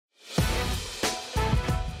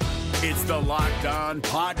It's the Locked On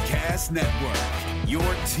Podcast Network, your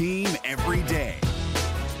team every day.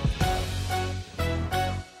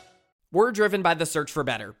 We're driven by the search for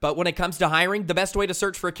better, but when it comes to hiring, the best way to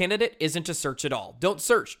search for a candidate isn't to search at all. Don't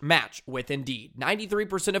search, match with Indeed.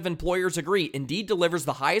 93% of employers agree Indeed delivers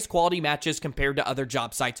the highest quality matches compared to other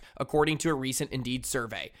job sites, according to a recent Indeed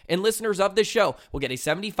survey. And listeners of this show will get a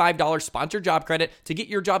 $75 sponsored job credit to get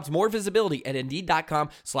your jobs more visibility at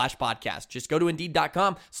Indeed.com/podcast. Just go to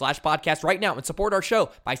Indeed.com/podcast right now and support our show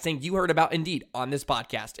by saying you heard about Indeed on this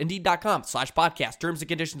podcast. Indeed.com/podcast. Terms and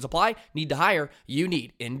conditions apply. Need to hire? You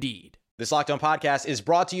need Indeed. This Locked On Podcast is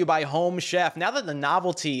brought to you by Home Chef. Now that the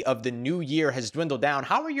novelty of the new year has dwindled down,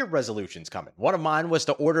 how are your resolutions coming? One of mine was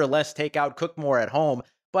to order less takeout, cook more at home,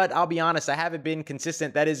 but I'll be honest, I haven't been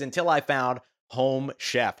consistent. That is until I found Home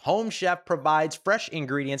Chef. Home Chef provides fresh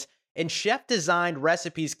ingredients and chef-designed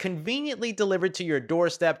recipes conveniently delivered to your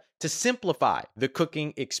doorstep to simplify the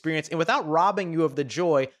cooking experience and without robbing you of the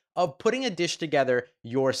joy of putting a dish together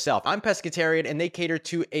yourself. I'm pescatarian, and they cater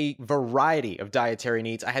to a variety of dietary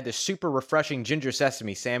needs. I had this super refreshing ginger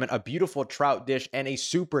sesame salmon, a beautiful trout dish, and a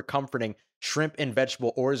super comforting shrimp and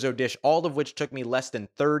vegetable orzo dish, all of which took me less than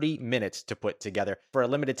 30 minutes to put together. For a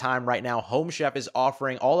limited time right now, Home Chef is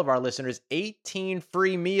offering all of our listeners 18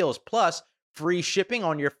 free meals, plus free shipping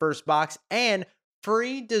on your first box and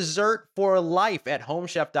free dessert for life at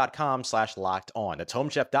homechef.com/lockedon. That's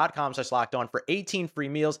homechef.com/lockedon for 18 free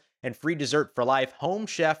meals and free dessert for life.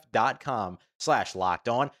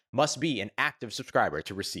 Homechef.com/lockedon. Must be an active subscriber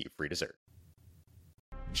to receive free dessert.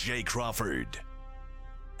 Jay Crawford,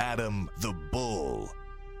 Adam the Bull,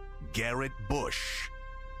 Garrett Bush,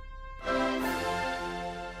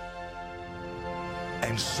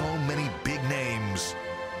 and so many big names,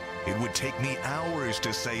 it would take me hours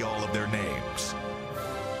to say all of their names.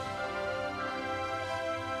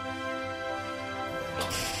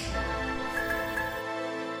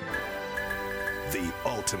 The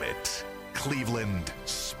ultimate Cleveland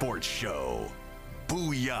sports show.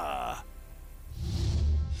 Booyah!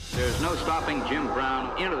 There's no stopping Jim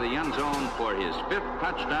Brown into the end zone for his 5th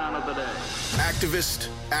touchdown of the day. Activist,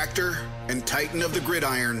 actor, and titan of the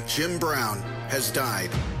gridiron, Jim Brown, has died.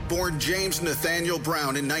 Born James Nathaniel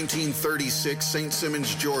Brown in 1936, St.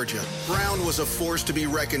 Simons, Georgia, Brown was a force to be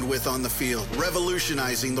reckoned with on the field,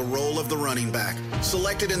 revolutionizing the role of the running back.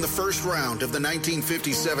 Selected in the first round of the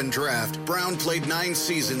 1957 draft, Brown played 9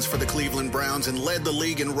 seasons for the Cleveland Browns and led the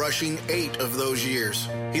league in rushing 8 of those years.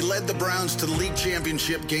 He led the Browns to the league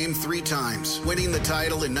championship game 3 times, winning the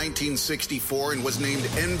title in 1964 and was named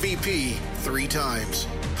MVP 3 times.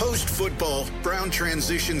 Post-football, Brown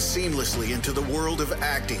transitioned seamlessly into the world of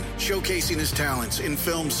acting, showcasing his talents in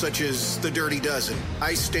films such as The Dirty Dozen,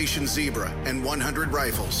 Ice Station Zebra, and 100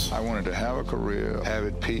 Rifles. I wanted to have a career, have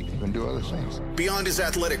it peak, and do other things. Beyond his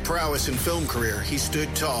athletic prowess and film career, he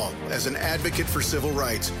stood tall as an advocate for civil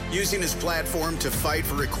rights, using his platform to fight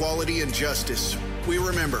for equality and justice. We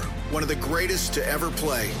remember one of the greatest to ever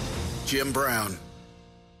play, Jim Brown.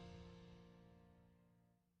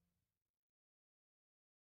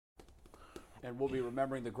 And we'll be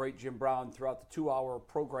remembering the great Jim Brown throughout the 2-hour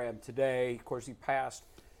program today. Of course, he passed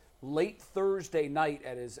late Thursday night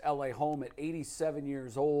at his L.A. home at 87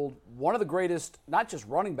 years old. One of the greatest, not just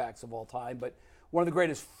running backs of all time, but one of the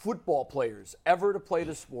greatest football players ever to play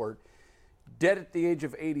the sport. Dead at the age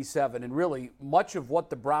of 87. And really, much of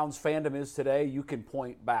what the Browns fandom is today, you can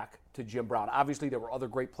point back to Jim Brown. Obviously, there were other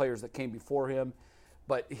great players that came before him,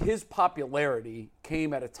 but his popularity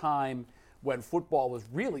came at a time when football was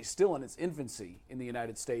really still in its infancy in the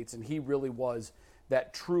United States, and he really was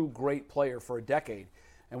that true great player for a decade.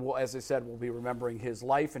 And we'll, as I said, we'll be remembering his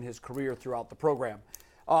life and his career throughout the program.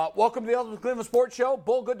 Welcome to the Ultimate Cleveland Sports Show.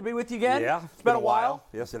 Bull, good to be with you again. Yeah. It's been a while.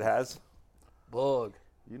 Yes, it has. Bug.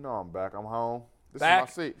 You know I'm back. I'm home. This Back,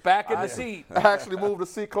 is my seat. back in the seat. I actually moved the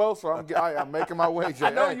seat closer. I'm making my way, Jay. I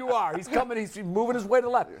know you are. He's coming. He's moving his way to the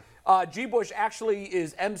left. G. Bush actually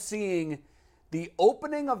is emceeing the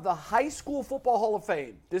opening of the High School Football Hall of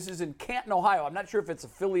Fame. This is in Canton, Ohio. I'm not sure if it's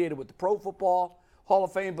affiliated with the Pro Football Hall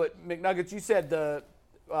of Fame, but McNuggets, you said the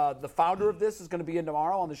founder of this is going to be in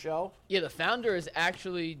tomorrow on the show? Yeah, the founder is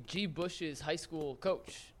actually G. Bush's high school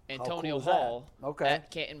coach, Antonio cool Hall, okay.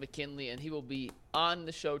 at Canton McKinley, and he will be on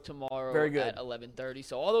the show tomorrow Very good. at 11:30.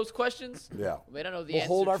 So all those questions, Yeah. we don't know the We'll answer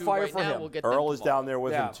hold our to fire right for now. him. We'll get Earl them is tomorrow. down there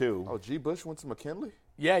with Yeah. him, too. Oh, G. Bush went to McKinley?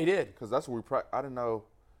 Yeah, he did. Because that's where I didn't know.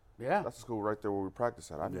 Yeah. That's the school right there where we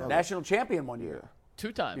practice at. I didn't know that. National champion one year.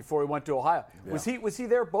 2 times. Before he went to Ohio. Yeah. Was he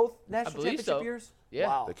there both national believe championship so. years? Yeah.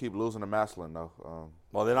 Wow. They keep losing to Maslin, though.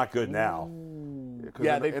 Well, they're not good now.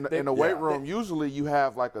 Yeah, in the weight room, usually you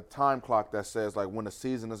have like a time clock that says like when the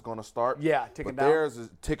season is going to start. Yeah, ticking but down. Theirs is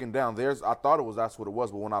ticking down. I thought that's what it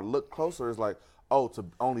was, but when I look closer, it's like, oh, to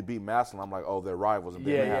only beat Maslin, I'm like, oh, they're rivals, and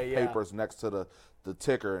then they have papers next to the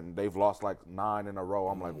ticker, and they've lost like 9 in a row.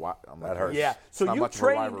 I'm like, what? That hurts. Yeah. So Not you much of a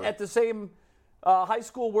trained rivalry. at the same high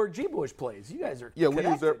school where G. Bush plays. You guys are Yeah,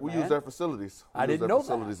 connected, we man. use their facilities. I didn't know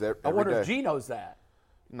facilities that. Every I wonder if day. G knows that.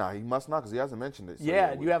 No, he must not because he hasn't mentioned it. So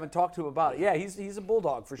Yeah, you haven't talked to him about it. Yeah, he's a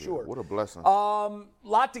Bulldog for sure. What a blessing.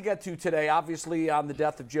 Lot to get to today, obviously, on the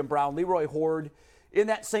death of Jim Brown. Leroy Hoard in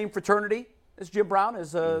that same fraternity as Jim Brown,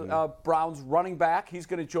 as Brown's running back. He's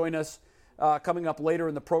going to join us coming up later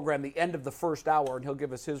in the program, the end of the first hour, and he'll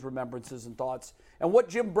give us his remembrances and thoughts and what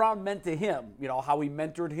Jim Brown meant to him, how he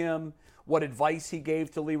mentored him, what advice he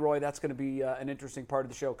gave to Leroy. That's going to be an interesting part of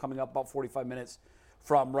the show coming up about 45 minutes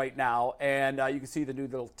from right now. And you can see the new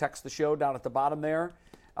little text the show down at the bottom there.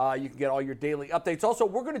 You can get all your daily updates. Also,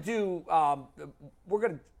 we're going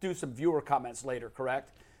to do some viewer comments later, correct?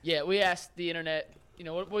 Yeah, we asked the internet,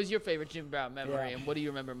 what was your favorite Jim Brown memory and what do you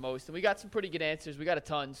remember most? And we got some pretty good answers. We got a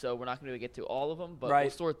ton, so we're not going to get to all of them, but we'll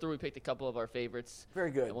sort through. We picked a couple of our favorites. Very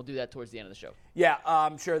good. And we'll do that towards the end of the show. Yeah,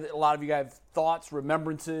 I'm sure that a lot of you guys have thoughts,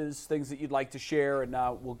 remembrances, things that you'd like to share, and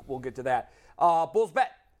we'll get to that. Bulls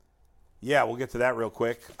bet. Yeah, we'll get to that real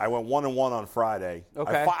quick. I went 1-1 on Friday.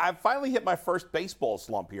 Okay. I finally hit my first baseball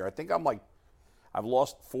slump here. I think I've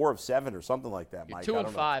lost 4 of 7 or something like that, Mike.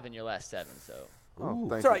 2-5 in your last 7, so.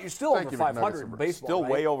 It's all right. You're still over 500 in baseball, Still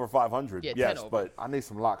right? way over 500. Yeah, yes, 10 over. but I need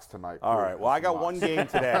some locks tonight. all right. Well, I got one game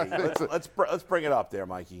today. let's bring it up there,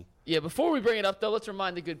 Mikey. Yeah, before we bring it up, though, let's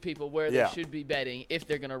remind the good people where they Yeah. should be betting if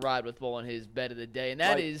they're going to ride with Bull on his bet of the day, and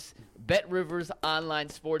that is Bet Rivers Online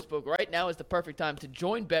Sportsbook. Right now is the perfect time to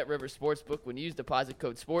join Bet Rivers Sportsbook when you use deposit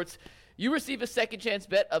code SPORTS. You receive a second chance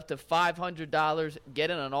bet up to $500.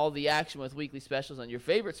 Get in on all the action with weekly specials on your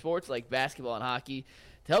favorite sports like basketball and hockey.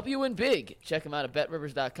 To help you win big, check them out at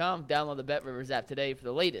BetRivers.com. Download the BetRivers app today for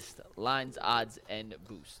the latest lines, odds, and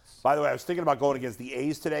boosts. By the way, I was thinking about going against the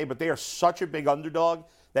A's today, but they are such a big underdog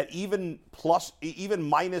that even minus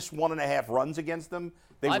 1.5 runs against them,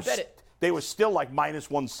 they were still like minus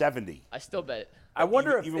 170. I still bet it. I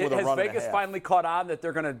wonder even if with a has run and a Vegas half. finally caught on that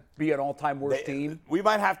they're going to be an all-time worst team. We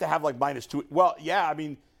might have to have like minus 2. Well, yeah, I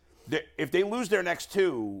mean, if they lose their next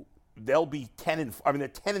 2, they'll be 10 and they're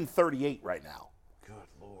 10-38 right now. Good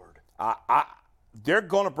Lord. They're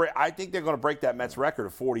going to break. I think they're going to break that Mets record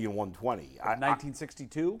of 40 and 120.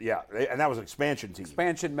 1962. Yeah, and that was an expansion team.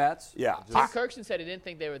 Expansion Mets. Yeah, Tim Kirkson said he didn't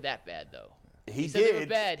think they were that bad, though. He said they were did.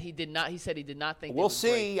 bad. He did not. He said he did not think. We'll they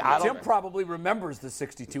see. Were great. Tim probably remembers the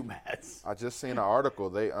 62 Mets. I just seen an article.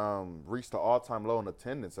 They reached the all-time low in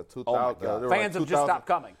attendance at 2000. Oh, my God. Fans have just stopped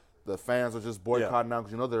coming. The fans are just boycotting now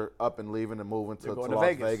because they're up and leaving and moving to going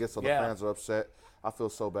Las to Vegas, so Yeah. the fans are upset. I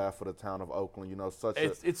feel so bad for the town of Oakland. Such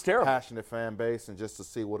It's terrible. passionate fan base, and just to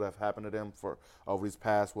see what have happened to them for over these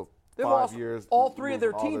past They've 5 lost years. all 3 of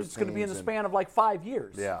their losing all teams. It's going to be in the teams, span of like 5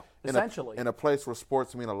 years. Yeah. essentially. In a place where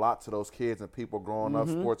sports mean a lot to those kids and people growing up,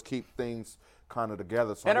 sports keep things kind of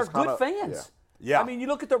together. So and I'm are just good kinda, fans. Yeah. I mean, you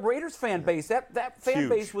look at the Raiders fan base. That fan Huge.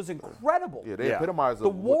 base was incredible. Yeah, they epitomize The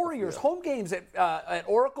Warriors home games at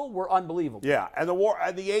Oracle were unbelievable. Yeah, and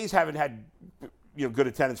the A's haven't had good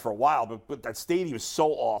attendance for a while, but that stadium is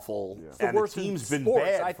so awful, and the worst in team's been sports,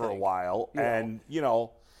 bad I for a think. while. Yeah. And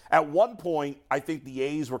at one point, I think the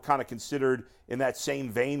A's were kind of considered in that same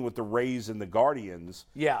vein with the Rays and the Guardians.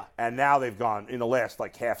 Yeah. And now they've gone in the last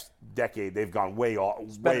half decade. They've gone way been a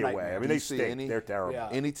away. nightmare. I mean, they stink. They're terrible. Yeah.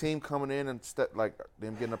 Any team coming in and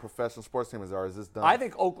them getting a professional sports team is this done? I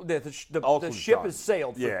think the Oakland's ship done. has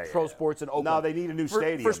sailed for pro sports in Oakland. No, they need a new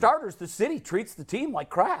stadium. For starters, the city treats the team like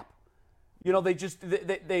crap.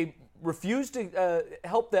 They refuse to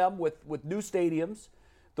help them with new stadiums.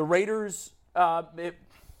 The Raiders,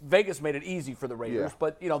 Vegas made it easy for the Raiders,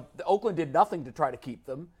 but Oakland did nothing to try to keep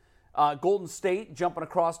them. Golden State jumping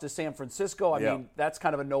across to San Francisco. I mean, that's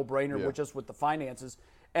kind of a no-brainer just with the finances.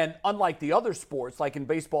 And unlike the other sports, like in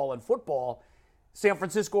baseball and football, San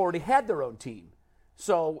Francisco already had their own team.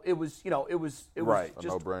 So it was, it was Right. just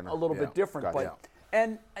no-brainer. a little bit different. Gotcha. But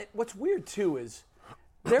and what's weird too is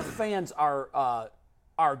their fans are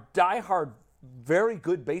diehard, very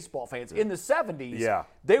good baseball fans. In the 70s,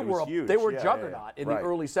 they it was huge. they were Yeah, juggernaut in the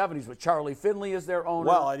early 70s with Charlie Finley as their owner.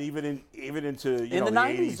 Well, and even into In the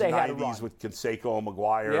 90s 80s, they had a 90s run. with Canseco and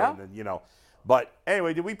McGuire, Yeah. and then, But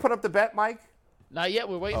anyway, did we put up the bet, Mike? Not yet.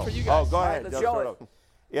 We're waiting for you guys. Oh, go ahead. let's Just show throw it. up.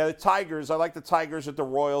 Yeah, the Tigers. I like the Tigers at the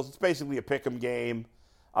Royals. It's basically a pick'em game.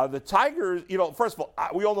 The Tigers, first of all,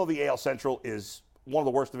 we all know the AL Central is one of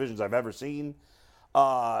the worst divisions I've ever seen.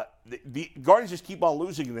 The Guardians just keep on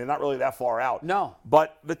losing, and they're not really that far out. No.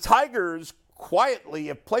 But the Tigers quietly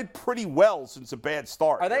have played pretty well since a bad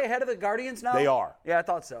start. Are they ahead of the Guardians now? They are. Yeah, I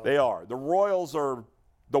thought so. They are. The Royals are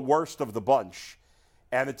the worst of the bunch.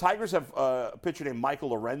 And the Tigers have a pitcher named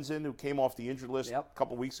Michael Lorenzen, who came off the injured list a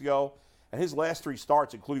couple weeks ago. And his last 3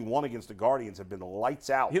 starts, including one against the Guardians, have been lights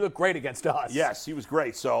out. He looked great against us. Yes, he was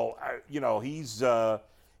great. So,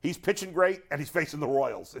 he's pitching great, and he's facing the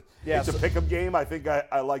Royals. Yeah, it's a pick-up game. I think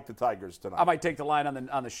I like the Tigers tonight. I might take the line on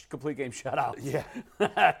the complete game shutout. Yeah.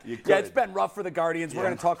 Yeah, it's been rough for the Guardians. We're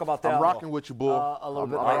going to talk about that. I'm rocking with you, Bull. A little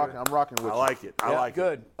bit later. I'm rocking with you. I like it. I like it.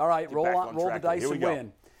 Good. All right, roll the dice and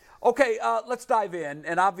win. Okay, let's dive in.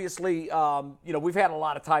 And obviously, we've had a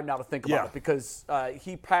lot of time now to think about it because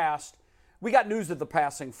he passed. We got news of the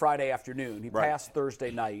passing Friday afternoon. He passed Thursday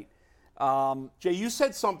night. Jay, you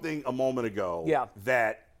said something a moment ago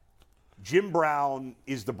that Jim Brown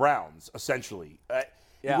is the Browns, essentially.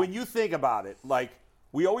 When you think about it,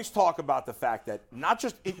 we always talk about the fact that not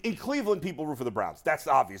just in Cleveland, people root for the Browns. That's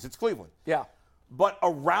obvious. It's Cleveland. Yeah. But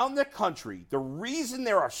around the country, the reason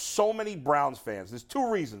there are so many Browns fans, there's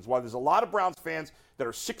 2 reasons why there's a lot of Browns fans that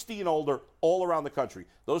are 60 and older all around the country.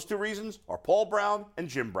 Those 2 reasons are Paul Brown and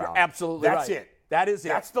Jim Brown. You're absolutely That's right. it. That is it.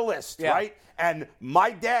 That's the list, right? And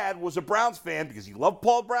my dad was a Browns fan because he loved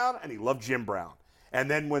Paul Brown and he loved Jim Brown.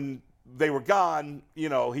 And then when they were gone, he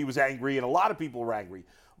was angry, and a lot of people were angry.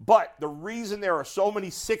 But the reason there are so many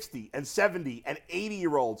 60 and 70 and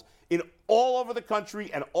 80-year-olds in all over the country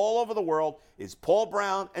and all over the world is Paul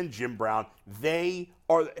Brown and Jim Brown. They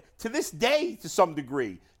are, to this day, to some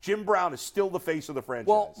degree, Jim Brown is still the face of the franchise.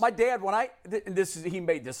 Well, my dad, he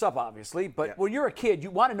made this up, obviously, but when you're a kid, you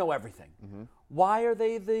want to know everything. Mm-hmm. Why are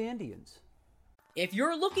they the Indians? If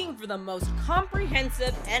you're looking for the most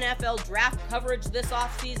comprehensive NFL draft coverage this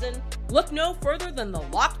offseason, look no further than the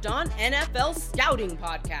Locked On NFL Scouting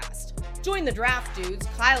Podcast. Join the draft dudes,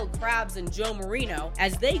 Kyle Krabs and Joe Marino,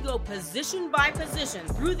 as they go position by position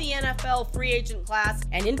through the NFL free agent class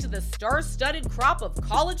and into the star-studded crop of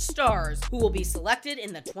college stars who will be selected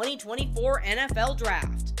in the 2024 NFL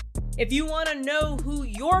Draft. If you want to know who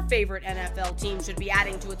your favorite NFL team should be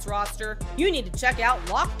adding to its roster, you need to check out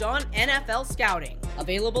Locked On NFL Scouting,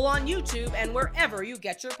 available on YouTube and wherever you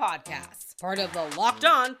get your podcasts. Part of the Locked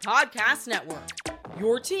On Podcast Network,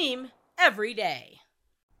 your team every day.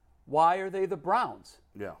 Why are they the Browns?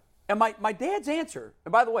 Yeah. And my dad's answer,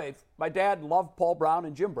 and by the way, my dad loved Paul Brown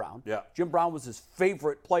and Jim Brown. Yeah. Jim Brown was his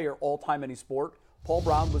favorite player all time any sport. Paul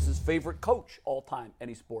Brown was his favorite coach all time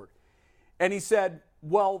any sport. And he said,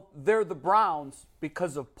 well, they're the Browns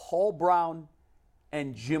because of Paul Brown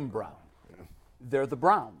and Jim Brown. They're the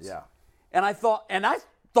Browns. Yeah. And I thought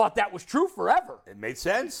that was true forever. It made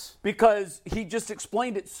sense. Because he just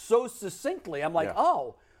explained it so succinctly. I'm like,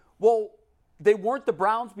 oh, well, they weren't the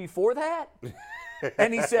Browns before that?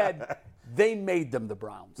 And he said, they made them the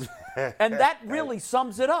Browns. And that really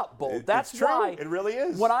sums it up, Bo. That's why. It really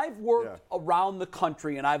is. When I've worked around the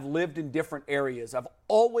country and I've lived in different areas, I've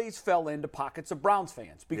always fell into pockets of Browns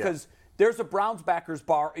fans because there's a Browns backers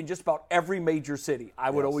bar in just about every major city.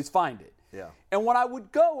 I would always find it. Yeah. And when I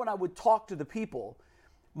would go and I would talk to the people,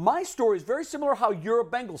 my story is very similar to how you're a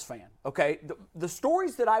Bengals fan, okay? The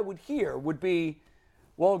stories that I would hear would be,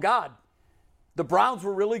 well, God, the Browns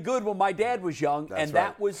were really good when my dad was young,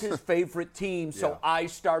 that was his favorite team, so I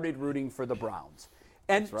started rooting for the Browns.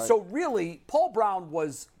 And so really, Paul Brown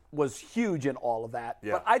was huge in all of that,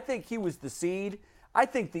 but I think he was the seed. I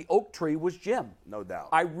think the oak tree was Jim. No doubt.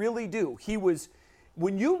 I really do. He was,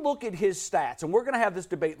 when you look at his stats, and we're going to have this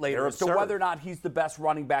debate later as to whether or not he's the best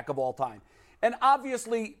running back of all time. And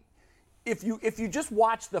obviously, if you just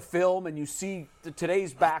watch the film and you see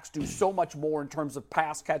today's backs do so much more in terms of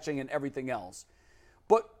pass catching and everything else,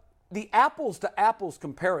 but the apples to apples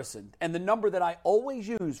comparison, and the number that I always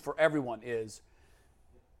use for everyone is,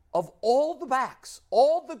 of all the backs,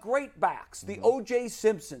 all the great backs, the O.J.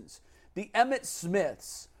 Simpsons, the Emmitt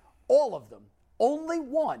Smiths, all of them, only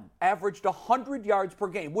one averaged 100 yards per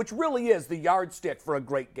game, which really is the yardstick for a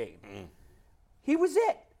great game. He was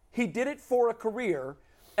it. He did it for a career.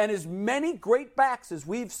 And as many great backs as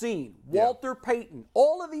we've seen, Walter Payton,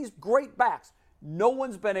 all of these great backs, no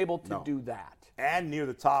one's been able to do that. And near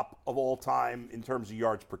the top of all time in terms of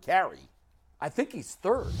yards per carry. I think he's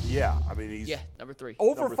third. Yeah, I mean he's number 3.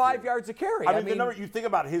 Over number 5 yards a carry. I mean the number, you think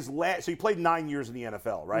about his last. So he played 9 years in the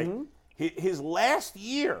NFL, right? Mm-hmm. His last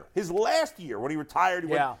year when he retired, he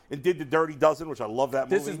went and did the Dirty Dozen, which I love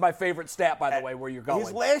that movie. This is my favorite stat, by the way, where you're going.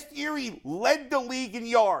 His last year, he led the league in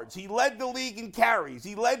yards. He led the league in carries.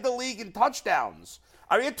 He led the league in touchdowns.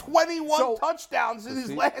 I mean, 21 touchdowns in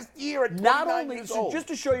his last year at 29 years old. Just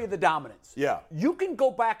to show you the dominance. Yeah. You can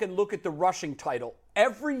go back and look at the rushing title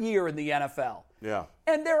every year in the NFL. Yeah.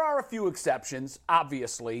 And there are a few exceptions,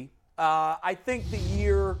 obviously. I think the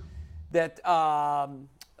year that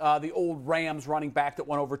the old Rams running back that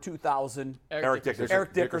went over 2,000, Eric Dickerson.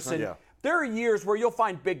 Eric Dickerson. Yeah. There are years where you'll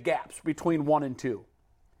find big gaps between 1 and 2.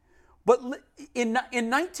 But in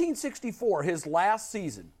 1964, his last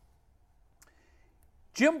season,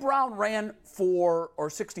 Jim Brown ran for, or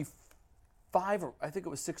 65, or I think it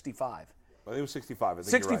was 65. I think it was 65. I think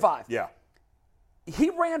 65. You're right. Yeah. He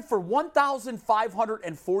ran for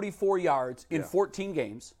 1,544 yards in 14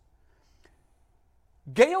 games.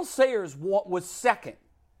 Gale Sayers was second.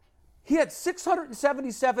 He had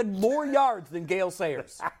 677 more yards than Gale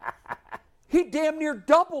Sayers. He damn near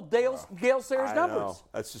doubled Gale Sayers' numbers. Know.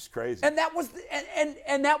 That's just crazy. And that was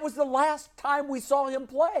and that was the last time we saw him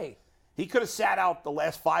play. He could have sat out the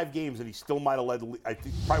last 5 games, and he still might have led the league. I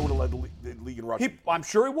think probably would have led the league in rushing. I'm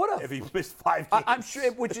sure he would have if he missed 5 games. I'm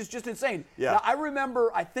sure, which is just insane. Yeah. Now, I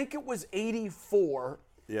remember, I think it was 84.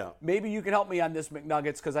 Yeah. Maybe you can help me on this,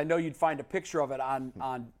 McNuggets, because I know you'd find a picture of it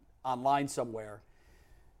online somewhere.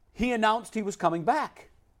 He announced he was coming back,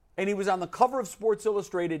 and he was on the cover of Sports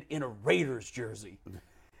Illustrated in a Raiders jersey.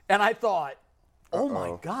 And I thought, oh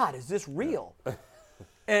my God, is this real?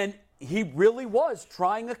 And he really was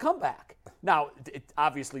trying a comeback. Now, it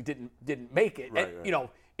obviously didn't make it. Right, and, right. You know,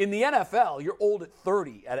 in the NFL, you're old at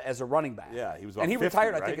 30 as a running back. Yeah, he was and he 50,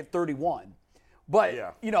 retired, right? I think, at 31.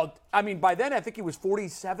 But, you know, I mean, by then I think he was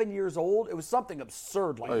 47 years old. It was something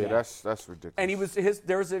absurd like that. That's ridiculous. And he was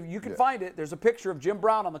you can find it. There's a picture of Jim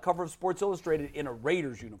Brown on the cover of Sports Illustrated in a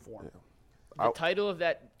Raiders uniform. The title of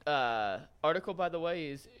that article, by the way,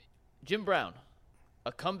 is Jim Brown,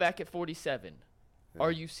 a comeback at 47.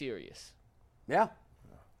 Are you serious? Yeah.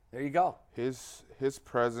 There you go. His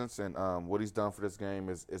presence and what he's done for this game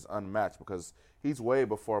is unmatched because he's way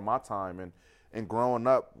before my time. And growing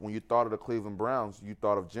up, when you thought of the Cleveland Browns, you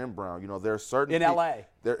thought of Jim Brown. You know, there are certain in L.A.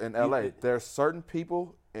 They're in L.A. There are certain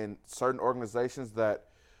people in certain organizations that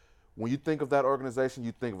when you think of that organization,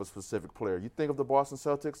 you think of a specific player. You think of the Boston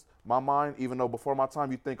Celtics, my mind, even though before my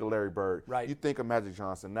time, you think of Larry Bird. Right. You think of Magic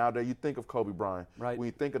Johnson. Nowadays, you think of Kobe Bryant. Right. When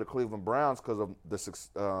you think of the Cleveland Browns, because of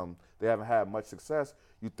they haven't had much success,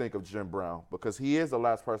 you think of Jim Brown because he is the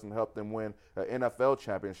last person to help them win an NFL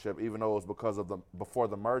championship, even though it was because of before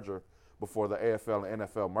the AFL and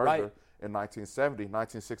NFL merger in 1970.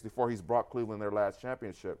 1964, he's brought Cleveland their last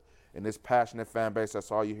championship. And this passionate fan base,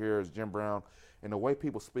 that's all you hear is Jim Brown. And the way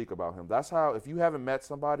people speak about him, that's how, if you haven't met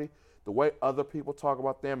somebody, the way other people talk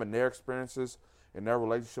about them and their experiences and their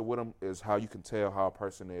relationship with them is how you can tell how a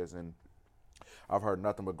person is. And I've heard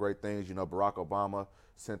nothing but great things. You know, Barack Obama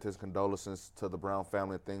sent his condolences to the Brown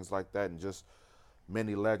family and things like that. And just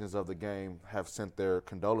many legends of the game have sent their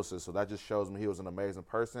condolences. So that just shows me he was an amazing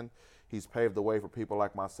person. He's paved the way for people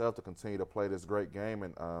like myself to continue to play this great game.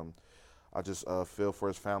 And I just feel for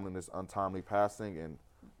his family in this untimely passing. And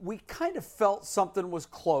we kind of felt something was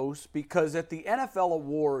close because at the NFL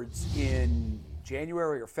Awards in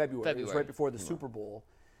January or February. It was right before the Super Bowl,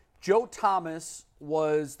 Joe Thomas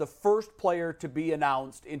was the first player to be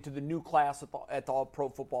announced into the new class at the Pro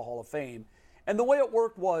Football Hall of Fame. And the way it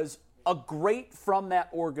worked was a great from that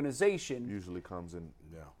organization usually comes in,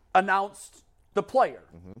 announced the player.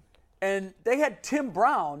 Mm-hmm. And they had Tim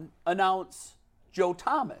Brown announce Joe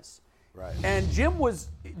Thomas. Right. And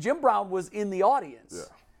Jim Brown was in the audience.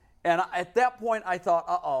 Yeah. And at that point, I thought,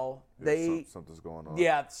 something's going on.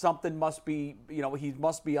 Yeah, something must be, he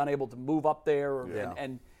must be unable to move up there.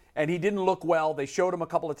 And he didn't look well. They showed him a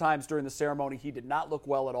couple of times during the ceremony. He did not look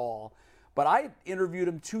well at all. But I interviewed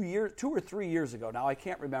him 2 or 3 years ago. Now, I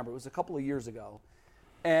can't remember. It was a couple of years ago.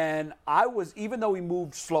 And even though he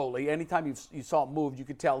moved slowly, anytime you saw him move, you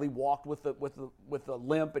could tell he walked with a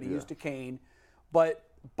limp and he used a cane. But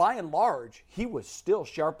by and large, he was still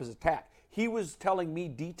sharp as a tack. He was telling me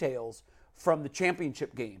details from the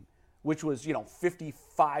championship game, which was,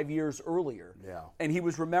 55 years earlier. Yeah. And he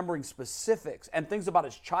was remembering specifics and things about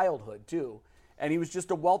his childhood, too. And he was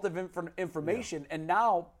just a wealth of information. Yeah. And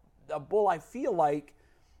now, Bull, I feel like,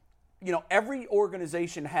 every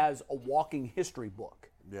organization has a walking history book.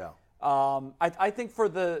 Yeah. I think for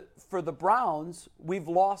the Browns, we've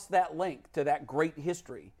lost that link to that great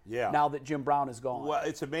history. Yeah. Now that Jim Brown is gone. Well,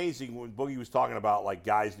 it's amazing when Boogie was talking about like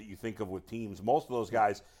guys that you think of with teams. Most of those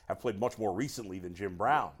guys have played much more recently than Jim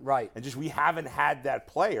Brown. Right. And just we haven't had that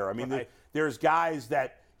player. I mean, there's guys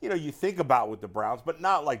that you think about with the Browns, but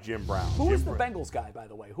not like Jim Brown. Who is the Bengals guy, by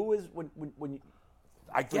the way? Who is when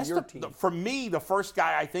I guess your team? for me, the first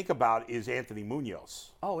guy I think about is Anthony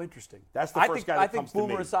Munoz. Oh, interesting. That's the first guy that comes to me. I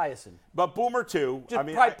think Boomer Esiason. But Boomer too. Just I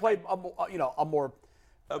mean, probably played a more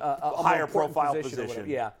higher profile position.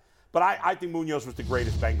 Yeah. But I think Munoz was the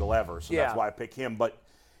greatest Bengal ever, so that's why I pick him. But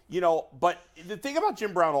but the thing about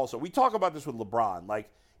Jim Brown also, we talk about this with LeBron. Like,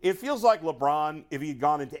 it feels like LeBron, if he had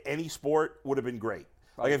gone into any sport, would have been great.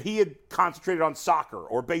 Right. Like if he had concentrated on soccer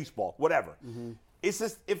or baseball, whatever. Mm-hmm. It's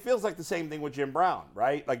just, it feels like the same thing with Jim Brown,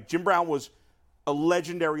 right? Like Jim Brown was a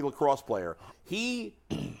legendary lacrosse player. He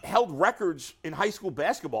held records in high school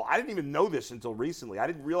basketball. I didn't even know this until recently. I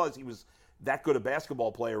didn't realize he was that good a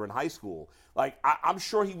basketball player in high school. Like I'm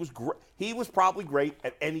sure he was he was probably great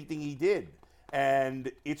at anything he did.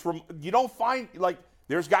 And you don't find, like,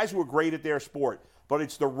 there's guys who are great at their sport, but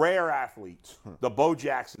it's the rare athletes, the Bo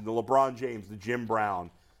Jackson, the LeBron James, the Jim Brown,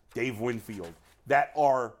 Dave Winfield, that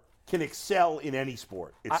can excel in any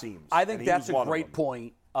sport, it seems. I think that's a great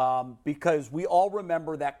point because we all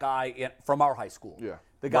remember that guy from our high school. Yeah.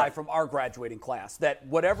 The guy from our graduating class, that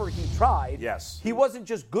whatever he tried, he wasn't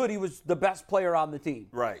just good, he was the best player on the team.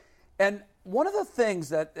 Right. And one of the things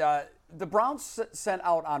that the Browns sent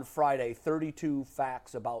out on Friday, 32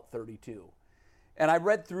 facts about 32. And I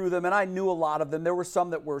read through them, and I knew a lot of them. There were some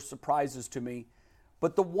that were surprises to me.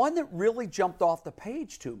 But the one that really jumped off the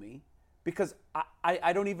page to me, because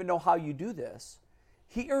I don't even know how you do this,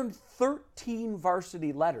 he earned 13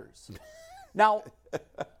 varsity letters. Now,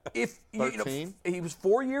 if he was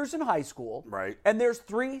 4 years in high school, right, and there's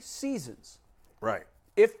 3 seasons, right.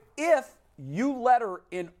 If you letter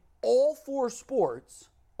in all 4 sports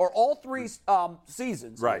or all 3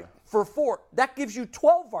 seasons, right, for 4, that gives you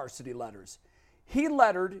 12 varsity letters. He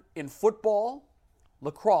lettered in football,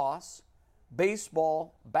 lacrosse,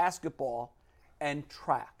 baseball, basketball, and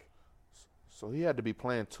track. So he had to be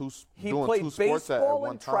playing doing 2 sports at one time. He played baseball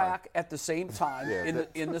and track at the same time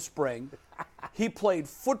in the spring. He played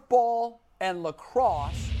football and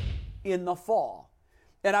lacrosse in the fall.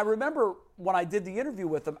 And I remember when I did the interview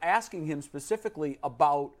with him, asking him specifically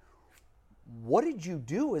about, what did you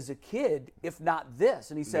do as a kid if not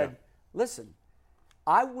this? And he said, listen,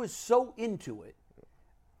 I was so into it,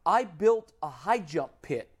 I built a high jump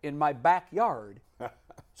pit in my backyard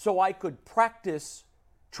so I could practice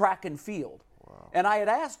track and field. Wow. And I had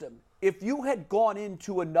asked him, if you had gone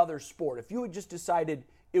into another sport, if you had just decided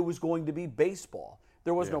it was going to be baseball,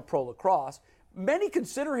 there was no pro lacrosse, many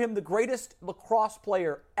consider him the greatest lacrosse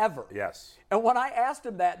player ever. Yes. And when I asked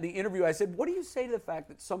him that in the interview, I said, what do you say to the fact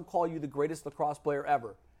that some call you the greatest lacrosse player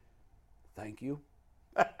ever? Thank you.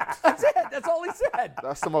 That's it. That's all he said.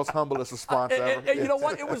 That's the most humblest response ever. And you know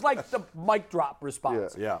what? It was like the mic drop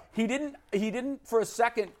response. Yeah. He didn't for a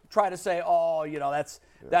second try to say, oh,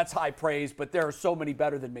 that's high praise, but there are so many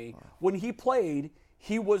better than me. When he played,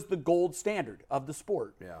 he was the gold standard of the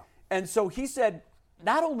sport. Yeah. And so he said,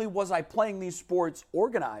 not only was I playing these sports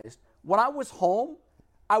organized, when I was home,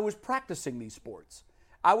 I was practicing these sports.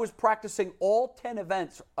 I was practicing all 10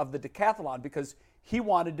 events of the decathlon because he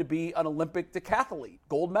wanted to be an Olympic decathlete,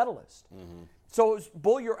 gold medalist. Mm-hmm. So,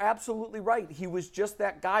 Bull, you're absolutely right. He was just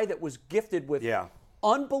that guy that was gifted with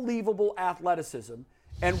unbelievable athleticism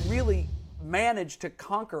and really managed to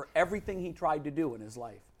conquer everything he tried to do in his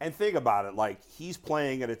life. And think about it, like, he's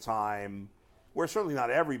playing at a time where certainly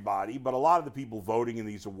not everybody, but a lot of the people voting in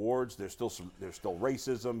these awards, there's still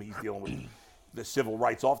racism. He's dealing with the civil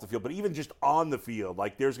rights off the field, but even just on the field,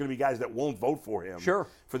 like, there's going to be guys that won't vote for him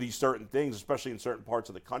for these certain things, especially in certain parts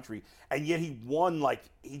of the country. And yet he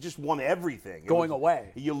just won everything.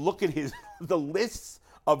 Away. You look at the lists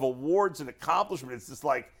of awards and accomplishments, it's just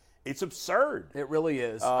like, it's absurd. It really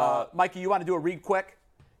is. Mikey, you want to do a read quick?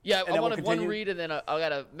 Yeah, I want one read, and then I got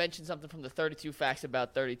to mention something from the 32 facts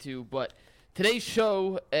about 32. But today's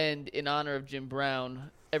show, and in honor of Jim Brown,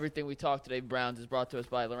 everything we talked today, Browns, is brought to us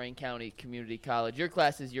by Lorain County Community College. Your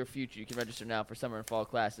class is your future. You can register now for summer and fall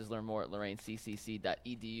classes. Learn more at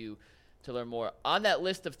loraincccc.edu to learn more. On that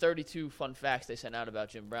list of 32 fun facts they sent out about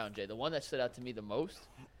Jim Brown, Jay, the one that stood out to me the most,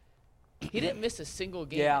 he didn't miss a single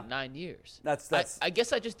game in 9 years. I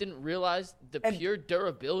guess I just didn't realize the pure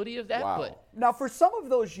durability of that. Wow. But now, for some of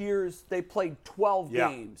those years, they played 12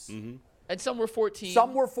 games. Mm-hmm. And some were 14.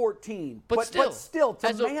 Some were 14. But still,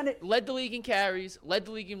 led the league in carries, led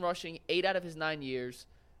the league in rushing 8 out of his 9 years,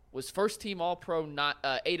 was first team All-Pro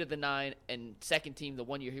 8 of the 9, and second team the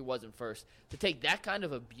 1 year he wasn't first. To take that kind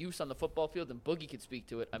of abuse on the football field, and Boogie could speak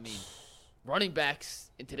to it, I mean, running backs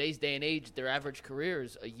in today's day and age, their average career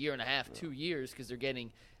is a year and a half, 2 years, because they're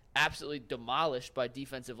getting absolutely demolished by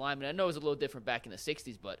defensive linemen. I know it was a little different back in the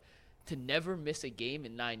 60s, but to never miss a game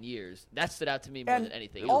in 9 years, that stood out to me more than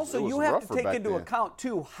anything else. Also, you have to take into account,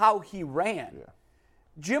 too, how he ran.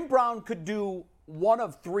 Jim Brown could do one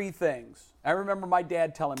of three things. I remember my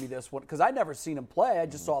dad telling me this one because I'd never seen him play. I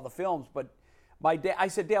just saw the films. But I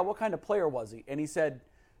said, Dad, what kind of player was he? And he said,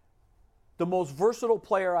 the most versatile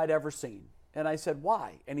player I'd ever seen. And I said,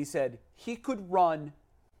 why? And he said, he could run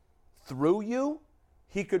through you,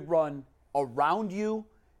 he could run around you,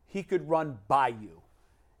 he could run by you.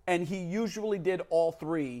 And he usually did all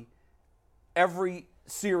three every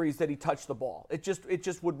series that he touched the ball. It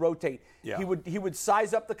just would rotate. Yeah. He would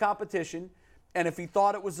size up the competition, and if he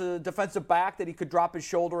thought it was a defensive back that he could drop his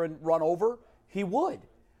shoulder and run over, he would.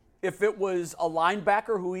 If it was a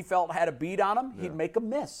linebacker who he felt had a beat on him, he'd make a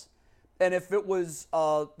miss. And if it was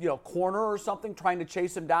corner or something trying to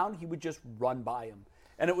chase him down, he would just run by him.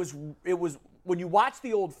 And it was when you watch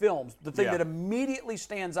the old films, the thing that immediately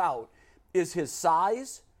stands out is his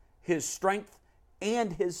size, his strength,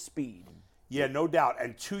 and his speed. Yeah, no doubt.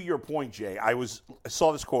 And to your point, Jay, I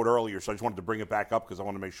saw this quote earlier, so I just wanted to bring it back up because I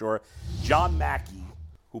want to make sure. John Mackey,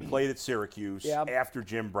 who played at Syracuse after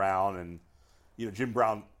Jim Brown, and Jim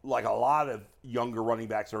Brown, like a lot of younger running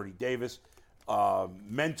backs, Ernie Davis,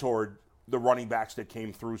 mentored the running backs that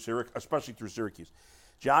came through Syracuse, especially through Syracuse.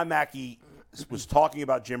 John Mackey was talking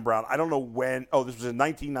about Jim Brown. I don't know when. Oh, this was in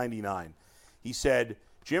 1999. He said,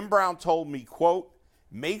 Jim Brown told me, quote,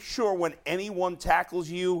 make sure when anyone tackles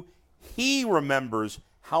you, he remembers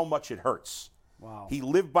how much it hurts. Wow. He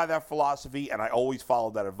lived by that philosophy, and I always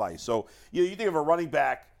followed that advice. So you think of a running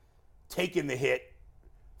back taking the hit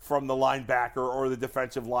from the linebacker or the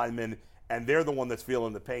defensive lineman, and they're the one that's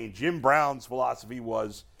feeling the pain. Jim Brown's philosophy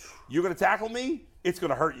was, you're going to tackle me, it's going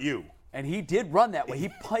to hurt you. And he did run that way.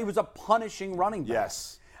 He was a punishing running back.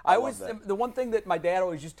 Yes. The one thing that my dad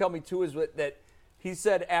always used to tell me, too, is that he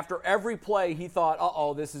said after every play, he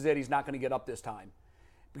thought, this is it. He's not going to get up this time.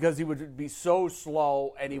 Because he would be so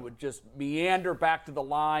slow, and he would just meander back to the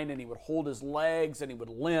line, and he would hold his legs, and he would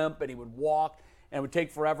limp, and he would walk, and it would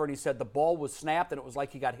take forever. And he said the ball was snapped, and it was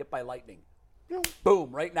like he got hit by lightning.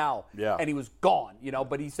 Boom, right now. Yeah. And he was gone,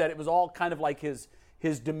 But he said it was all kind of like his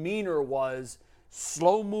demeanor was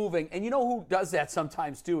slow moving. And you know who does that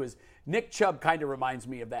sometimes, too, is Nick Chubb kind of reminds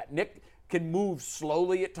me of that. Nick can move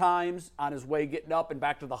slowly at times on his way getting up and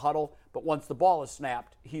back to the huddle, but once the ball is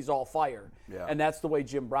snapped, he's all fire. Yeah. And that's the way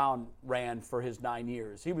Jim Brown ran for his 9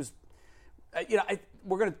 years. He was,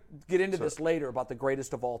 we're going to get into this later about the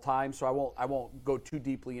greatest of all time, so I won't go too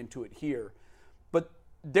deeply into it here. But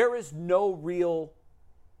there is no real,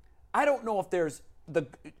 I don't know if there's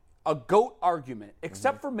a GOAT argument,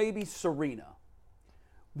 except for maybe Serena,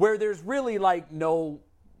 where there's really like no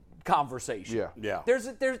conversation. Yeah. There's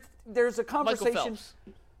a conversation. Michael Phelps.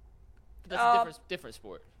 That's a different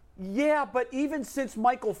sport. Yeah, but even since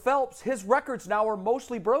Michael Phelps, his records now are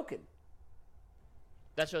mostly broken.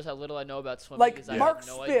 That shows how little I know about swimming. Like I Mark have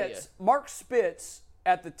no Spitz, idea. Mark Spitz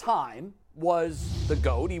at the time was the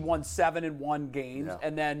GOAT. He won 7-1 games,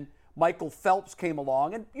 and then Michael Phelps came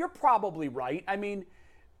along, and you're probably right. I mean,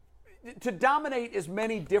 to dominate as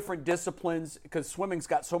many different disciplines, because swimming's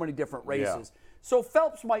got so many different races. So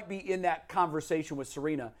Phelps might be in that conversation with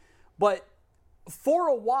Serena, but for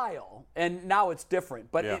a while, and now it's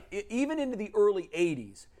different, but even into the early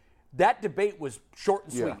 80s, that debate was short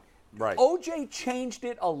and sweet. Right. OJ changed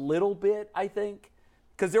it a little bit, I think,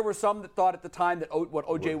 because there were some that thought at the time that what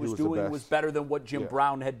OJ was doing was better than what Jim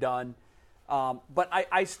Brown had done. But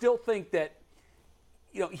I still think that,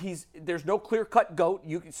 there's no clear-cut GOAT.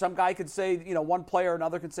 Some guy could say, one player,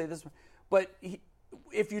 another could say this. But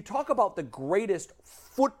if you talk about the greatest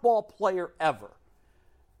football player ever,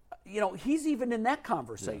 he's even in that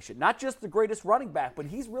conversation. Not just the greatest running back, but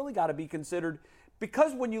he's really got to be considered,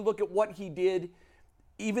 because when you look at what he did,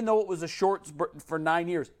 even though it was a short for 9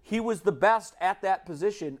 years, he was the best at that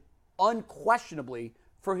position unquestionably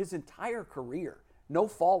for his entire career. No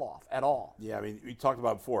fall off at all. Yeah, I mean, we talked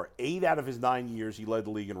about it before. 8 out of his 9 years, he led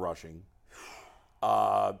the league in rushing.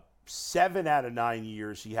 7 out of 9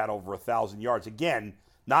 years, he had over 1,000 yards. Again,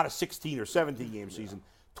 not a 16 or 17 game season.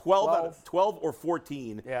 12 or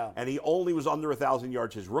 14, and he only was under 1,000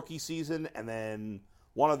 yards his rookie season, and then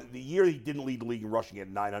the year he didn't lead the league in rushing at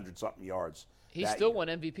 900-something yards. He still won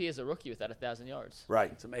MVP as a rookie without 1,000 yards. Right.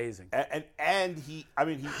 It's amazing. And he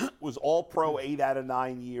was all-pro 8 out of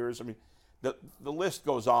 9 years. I mean, the list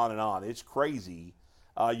goes on and on. It's crazy.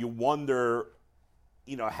 You wonder,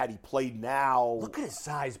 had he played now. Look at his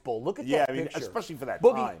size, Bull. Look at that picture. Especially for that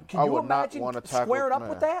Boogie, time. Can you imagine squaring up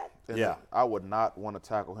with that? I would not want to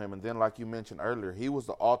tackle him. And then, like you mentioned earlier, he was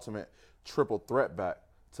the ultimate triple threat back.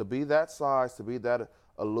 To be that size, to be that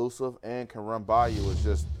elusive, and can run by you is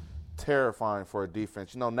just terrifying for a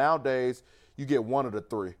defense. Nowadays, you get one of the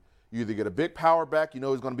three. You either get a big power back, you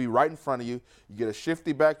know he's going to be right in front of you. You get a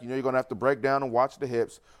shifty back, you know you're going to have to break down and watch the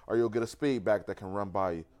hips, or you'll get a speed back that can run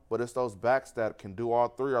by you. But it's those backs that can do all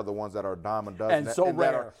three are the ones that are a dime a dozen. And so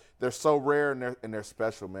rare. They're so rare, and they're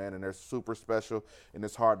special, man, and they're super special, and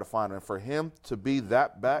it's hard to find. And for him to be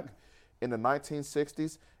that back in the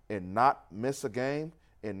 1960s and not miss a game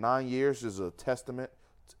in 9 years is a testament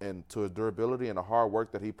and to his durability and the hard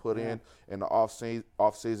work that he put in the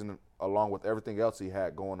off season, along with everything else he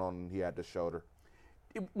had going on. He had the shoulder.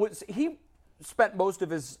 He spent most of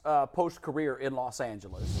his post-career in Los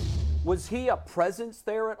Angeles. Was he a presence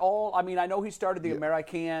there at all? I mean, I know he started the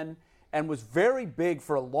American and was very big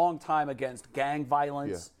for a long time against gang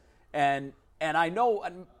violence. And I know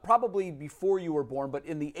probably before you were born, but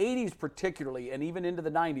in the 80s particularly, and even into the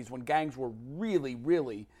 90s when gangs were really,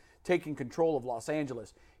 really taking control of Los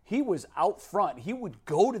Angeles, he was out front. He would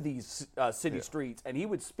go to these city streets and he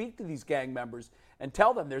would speak to these gang members and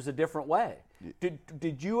tell them there's a different way.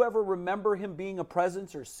 Did you ever remember him being a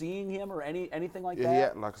presence or seeing him or anything like that?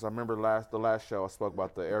 Yeah, like, 'cause I remember the last show I spoke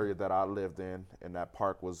about the area that I lived in, and that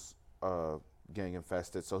park was gang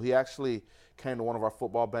infested. So he actually came to one of our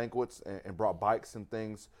football banquets and brought bikes and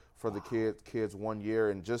things for the kids one year.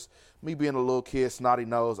 And just me being a little kid, snotty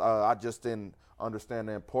nose, I just didn't understand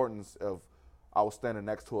the importance of. I was standing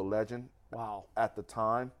next to a legend. At the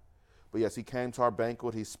time. But yes, he came to our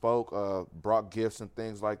banquet. He spoke, brought gifts and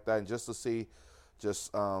things like that. And just to see,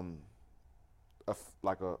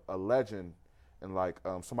 like a legend, and like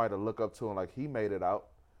somebody to look up to, and like he made it out.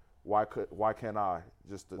 Why can't I?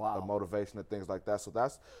 Just a motivation and things like that. So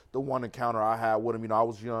that's the one encounter I had with him. You know, I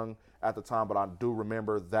was young at the time, but I do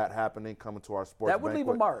remember that happening, coming to our sports. That would leave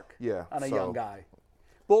a mark. On a young guy.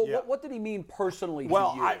 Well, what did he mean personally to you?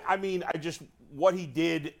 Well, I mean, what he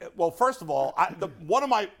did. Well, first of all, one of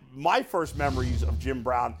my first memories of Jim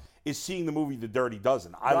Brown is seeing the movie The Dirty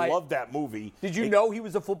Dozen. I love that movie. Did you know he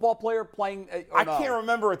was a football player playing? I can't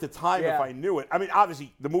remember at the time if I knew it. I mean,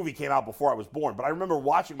 obviously, the movie came out before I was born, but I remember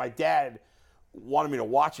watching. My dad wanted me to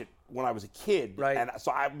watch it when I was a kid, and so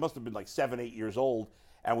I must have been like 7, 8 years old.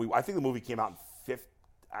 And I think the movie came out in 50.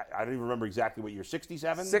 I don't even remember exactly what year.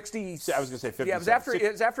 67. 60. I was going to say 57. Yeah, it was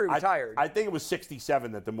after he retired. I think it was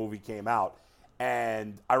 67 that the movie came out.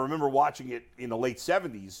 And I remember watching it in the late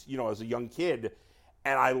 70s, you know, as a young kid,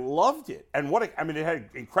 and I loved it. And it had an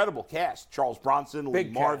incredible cast. Charles Bronson, Lee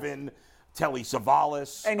Marvin, Telly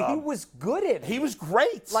Savalas. And he was good at it. He was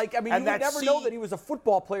great. Like, I mean, you would never know that he was a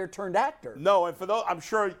football player turned actor. No, and for those, I'm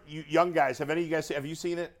sure you young guys, have you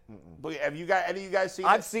seen it? Have you guys, any of you guys seen it?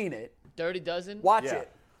 I've seen it. Dirty Dozen? Watch it.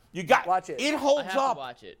 Watch it. It holds I have up. to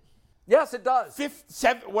watch it. Yes, it does.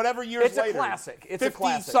 7, whatever years later. It's a classic. It's a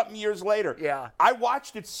classic. 50-something years later. Yeah. I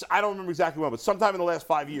watched it, I don't remember exactly when, but sometime in the last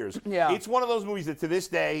 5 years. Yeah. It's one of those movies that to this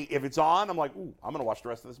day, if it's on, I'm like, ooh, I'm going to watch the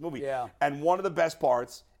rest of this movie. Yeah. And one of the best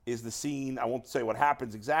parts is the scene, I won't say what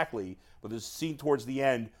happens exactly, but there's a scene towards the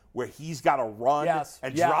end where he's got to run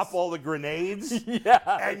and drop all the grenades.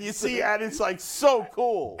 And you see, and it's like so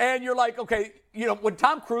cool. And you're like, okay, you know, when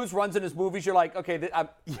Tom Cruise runs in his movies, you're like, okay,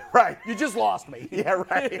 you just lost me. Yeah,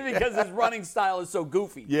 right. Because his running style is so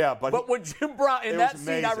goofy. Yeah, but when Jim Brown, in that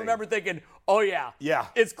scene, I remember thinking, oh, yeah.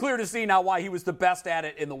 It's clear to see now why he was the best at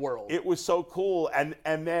it in the world. It was so cool. And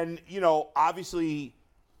then, you know, obviously,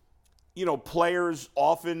 you know, players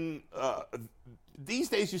often, these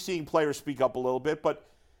days you're seeing players speak up a little bit, but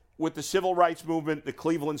with the civil rights movement, the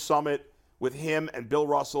Cleveland Summit, with him and Bill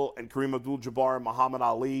Russell and Kareem Abdul-Jabbar and Muhammad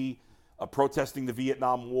Ali protesting the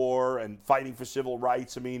Vietnam War and fighting for civil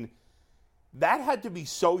rights, I mean, that had to be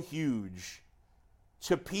so huge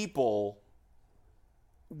to people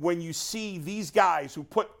when you see these guys who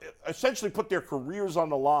essentially put their careers on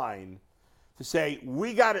the line to say,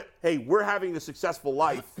 we're having a successful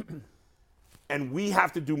life and we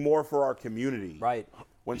have to do more for our community. Right.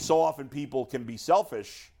 When so often people can be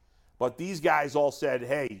selfish. But these guys all said,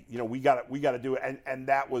 "Hey, you know, we got to do it," and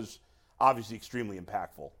that was obviously extremely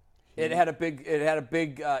impactful. It had a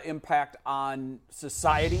big impact on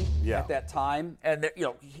society at that time, and you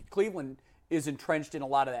know, Cleveland is entrenched in a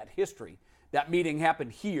lot of that history. That meeting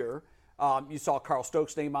happened here. You saw Carl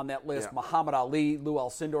Stokes' name on that list. Muhammad Ali, Lou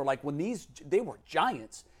Alcindor. Like when they were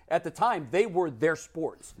giants at the time. They were their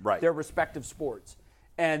sports, their respective sports,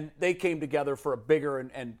 and they came together for a bigger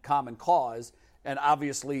and common cause. And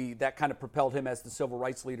obviously, that kind of propelled him as the civil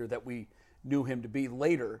rights leader that we knew him to be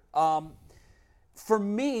later. For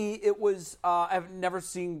me, it was I've never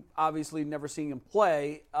seen him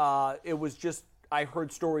play. It was just I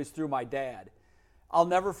heard stories through my dad. I'll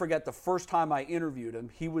never forget the first time I interviewed him.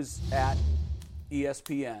 He was at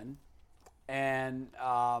ESPN, and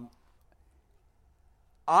I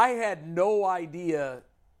had no idea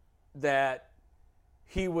that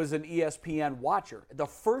he was an ESPN watcher. The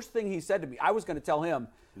first thing he said to me, I was going to tell him,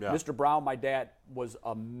 Mr. Brown, my dad was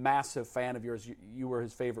a massive fan of yours. You were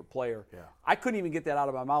his favorite player. Yeah. I couldn't even get that out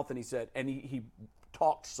of my mouth, and he said, and he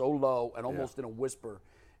talked so low and almost in a whisper,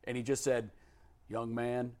 and he just said, young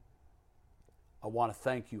man, I want to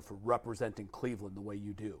thank you for representing Cleveland the way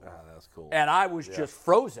you do. That's cool. And I was just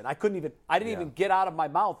frozen. I didn't even get out of my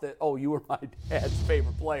mouth that, oh, you were my dad's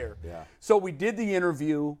favorite player. Yeah. So we did the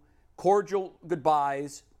interview, cordial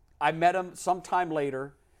goodbyes. I met him sometime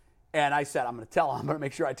later, and I said, I'm going to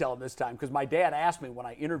make sure I tell him this time, because my dad asked me when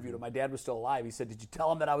I interviewed him, my dad was still alive, he said, did you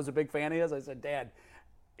tell him that I was a big fan of his? I said, Dad,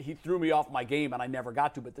 he threw me off my game, and I never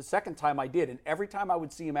got to, but the second time I did, and every time I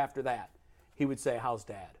would see him after that, he would say, how's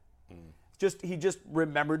Dad? He just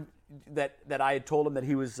remembered that I had told him that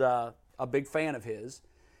he was a big fan of his.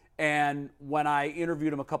 And when I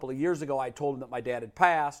interviewed him a couple of years ago, I told him that my dad had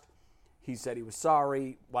passed. He said he was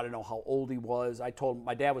sorry, wanted to know how old he was. I told him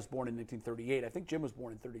my dad was born in 1938. I think Jim was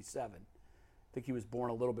born in 37. I think he was born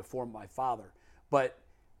a little before my father. But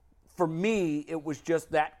for me, it was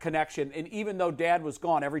just that connection. And even though Dad was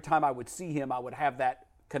gone, every time I would see him, I would have that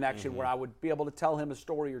connection where I would be able to tell him a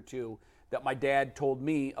story or two that my dad told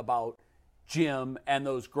me about Jim and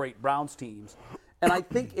those great Browns teams. And I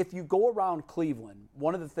think if you go around Cleveland,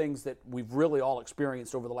 one of the things that we've really all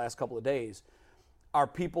experienced over the last couple of days are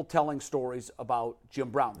people telling stories about Jim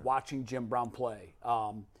Brown, watching Jim Brown play.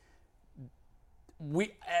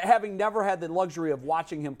 We, having never had the luxury of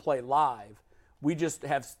watching him play live, we just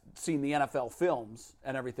have seen the NFL films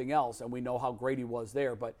and everything else, and we know how great he was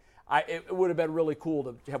there. But it would have been really cool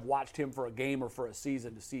to have watched him for a game or for a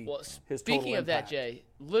season to see his total Speaking of impact. that, Jay,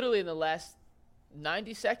 literally in the last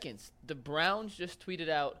 90 seconds, the Browns just tweeted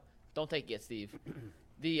out, don't take it yet, Steve,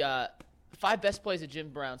 the 5 best plays of Jim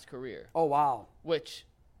Brown's career. Oh, wow. Which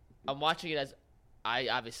I'm watching it as I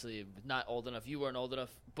obviously not old enough. You weren't old enough.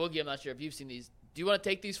 Boogie, I'm not sure if you've seen these. Do you want to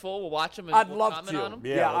take these full? We'll watch them and I'd we'll love comment to. on them?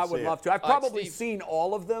 Yeah, I would love to. I've All right, probably Steve. seen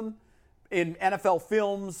all of them in NFL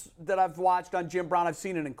films that I've watched on Jim Brown. I've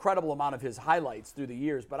seen an incredible amount of his highlights through the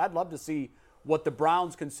years, but I'd love to see what the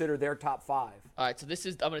Browns consider their top 5. All right, so this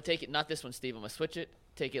is, I'm going to take it, not this one, Steve. I'm going to switch it,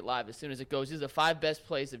 take it live as soon as it goes. These are the 5 best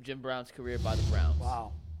plays of Jim Brown's career by the Browns.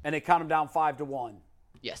 Wow. And they count them down 5-1.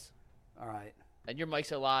 Yes. All right. And your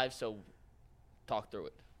mics are live, so talk through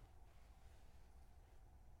it.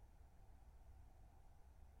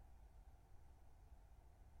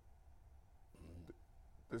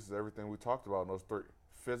 This is everything we talked about in those 3.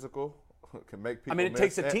 Physical, can make people I mean, it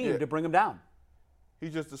takes a team to bring them down. He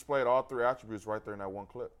just displayed all 3 attributes right there in that one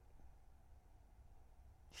clip.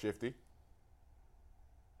 Shifty.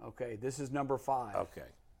 Okay, this is number 5. Okay.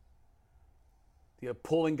 The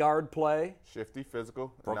pulling guard play. Shifty,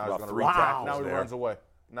 physical. Broke Now he's about going to 3 reach out. tackles Now he there. runs away.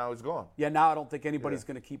 Now he's gone. Yeah, now I don't think anybody's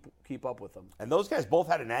going to keep up with him. And those guys both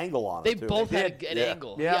had an angle on They it, too. both had an Yeah.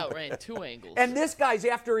 angle. Yeah. He outran 2 angles. And this guy's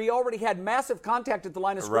after he already had massive contact at the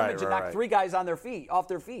line of scrimmage and knocked right. 3 guys on their feet, off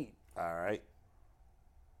their feet. All right.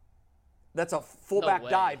 That's a fullback way.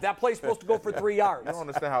 dive. That play's supposed to go for 3 yards. You don't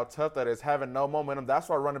understand how tough that is, having no momentum. That's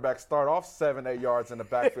why running backs start off 7-8 yards in the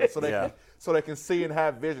backfield so they can see and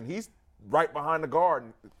have vision. He's right behind the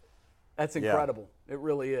guard. That's incredible. It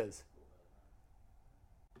really is.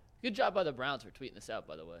 Good job by the Browns for tweeting this out,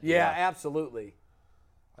 by the way. Yeah, absolutely.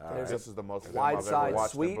 This is the most film wide I've side ever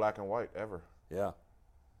watched sweep. in black and white ever. Yeah.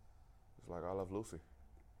 It's like I Love Lucy.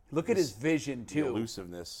 Look at his vision, The too.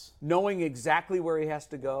 elusiveness. Knowing exactly where he has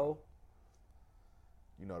to go.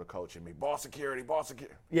 You know the coach in me. Ball security, ball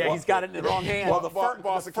security. Yeah, he's got it in the wrong hand. Well, the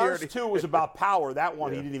Ball security. first 2 was about power. That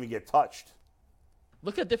one, he didn't even get touched.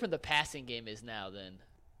 Look how different the passing game is now than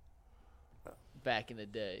back in the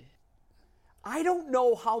day. I don't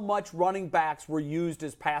know how much running backs were used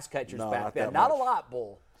as pass catchers No, back not then. that Not a much. lot,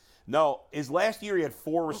 Bull. No, his last year he had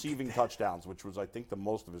 4 receiving touchdowns, which was, I think, the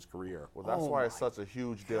most of his career. Well, that's why it's such a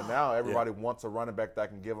huge deal. Now everybody wants a running back that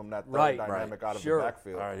can give them that third Right. dynamic out of Sure. the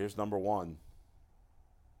backfield. All right, here's number 1.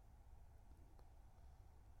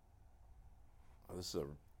 Oh, this is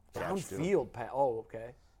a catch, too. Downfield pass. Oh,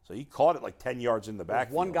 okay. So he caught it like 10 yards in the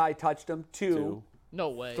backfield. 1 guy touched him. 2. No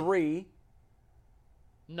way. 3.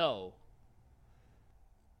 No.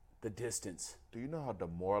 The distance. Do you know how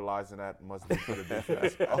demoralizing that must be for the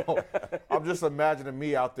defense? I'm just imagining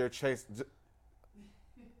me out there chasing.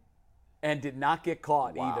 And did not get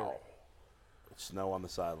caught either. Snow on the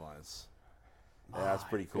sidelines. Yeah, that's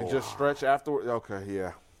pretty cool. And just stretch afterward. Okay,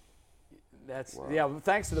 yeah. That's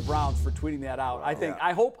thanks to the Browns for tweeting that out. I think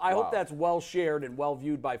I hope that's well shared and well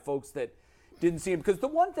viewed by folks that didn't see him, because the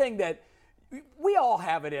one thing that we all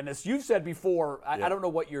have it in us. You've said before, I don't know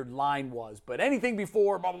what your line was, but anything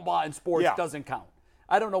before blah blah blah in sports doesn't count.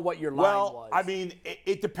 I don't know what your line Well, was. I mean,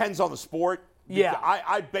 it depends on the sport. Yeah.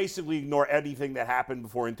 I basically ignore anything that happened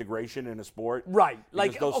before integration in a sport. Right.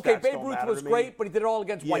 Like, because those okay, stats Babe don't Ruth matter was to me. great, but he did it all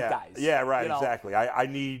against white guys. Yeah, right, you know? exactly. I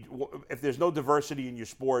need, if there's no diversity in your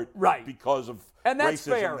sport Right. because of And that's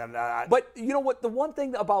racism, fair. then But you know what? The one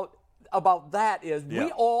thing about that is Yeah.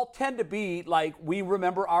 we all tend to be like, we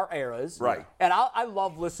remember our eras. Right. And I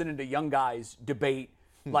love listening to young guys debate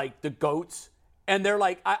like the GOATs. And they're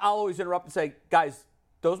like, I'll always interrupt and say, guys,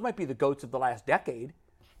 those might be the GOATs of the last decade.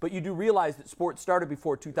 But you do realize that sports started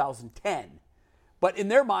before 2010. But in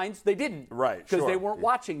their minds, they didn't. Right, Because sure. they weren't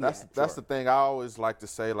watching That's yet. the thing I always like to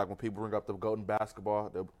say, like when people bring up the GOAT in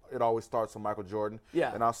basketball, it always starts with Michael Jordan.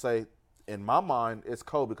 Yeah. And I'll say, in my mind, it's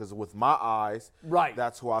Kobe because with my eyes, Right.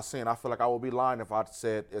 that's who I see. And I feel like I would be lying if I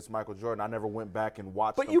said it's Michael Jordan. I never went back and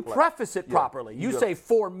watched But him you play. preface it Yeah. properly. You Yeah. say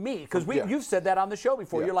for me, because Yeah. you've said that on the show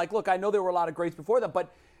before. Yeah. You're like, look, I know there were a lot of greats before that, but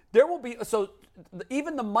there will be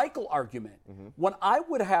even the Michael argument. Mm-hmm. When I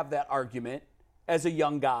would have that argument as a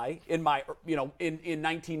young guy in my in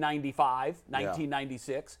 1995,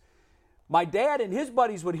 1996, my dad and his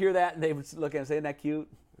buddies would hear that and they would look at it and say, "Isn't that cute?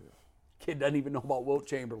 Kid doesn't even know about Wilt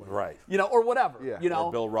Chamberlain." Right. Or whatever. Yeah. You know.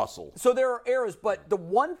 Or Bill Russell. So there are eras, but the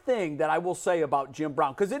one thing that I will say about Jim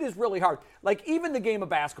Brown, because it is really hard, like even the game of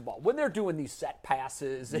basketball, when they're doing these set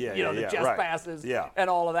passes, and, the chest right. passes, Yeah. and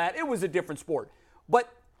all of that, it was a different sport. But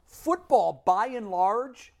football, by and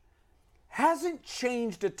large, hasn't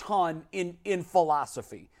changed a ton in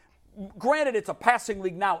philosophy. Granted, it's a passing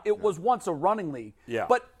league now. It was once a running league. Yeah.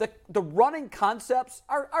 But the running concepts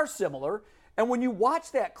are similar. And when you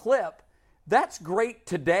watch that clip, that's great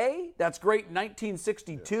today. That's great in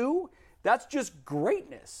 1962. That's just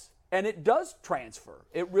greatness. And it does transfer.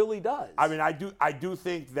 It really does. I mean, I do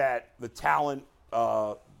think that the talent.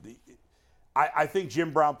 I think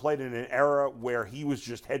Jim Brown played in an era where he was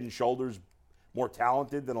just head and shoulders more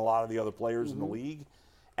talented than a lot of the other players in the league,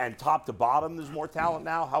 and top to bottom, there's more talent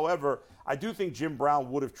now. However, I do think Jim Brown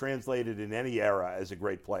would have translated in any era as a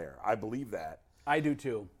great player. I believe that. I do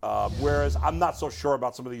too. Whereas I'm not so sure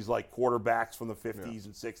about some of these like quarterbacks from the 50s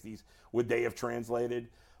and 60s. Would they have translated?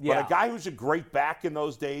 Yeah. But a guy who's a great back in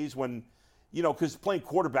those days when, because playing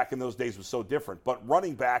quarterback in those days was so different. But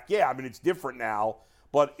running back, I mean, it's different now.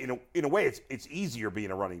 But in a way, it's easier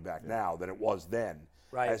being a running back now than it was then.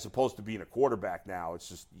 Right. As opposed to being a quarterback now. It's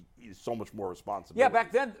just so much more responsibility. Yeah,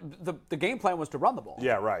 back then, the game plan was to run the ball.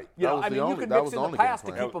 Yeah, right. You know, was I the mean, only- you could that mix was in the the only game pass to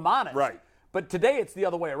plan. keep them honest. Right. But today it's the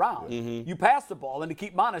other way around. You pass the ball, and to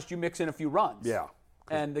keep them honest, you mix in a few runs. Yeah.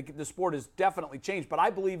 And the sport has definitely changed. But I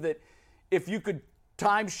believe that if you could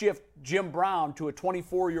time shift Jim Brown to a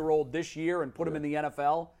 24-year-old this year and put him in the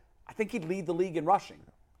NFL, I think he'd lead the league in rushing.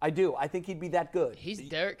 I do. I think he'd be that good. He's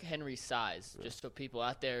Derrick Henry's size, just so people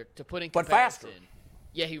out there to put in But comparison. faster.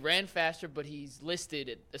 Yeah, he ran faster, but he's listed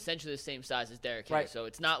at essentially the same size as Derrick Henry. Right. So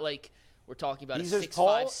it's not like we're talking about He's a as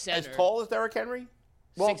 6'5" center. tall as Derrick Henry?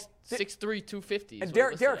 Well, 6'3", 250. And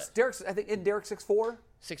Derek's, I think, isn't Derek 6'4"?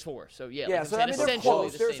 6'4". So yeah, Yeah, like so I'm I mean, saying, they're essentially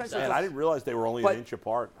close. the They're same essentially size. Man, I didn't realize they were only But, an inch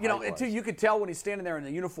apart. You know, height-wise. and too, you could tell when he's standing there in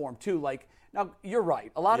the uniform, too. Like, now, you're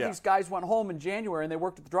right. A lot of Yeah. these guys went home in January and they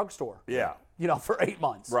worked at the drugstore. Yeah. For 8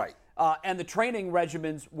 months. Right. And the training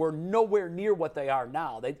regimens were nowhere near what they are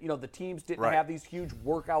now. They, the teams didn't Right. have these huge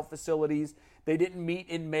workout facilities. They didn't meet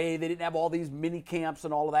in May. They didn't have all these mini camps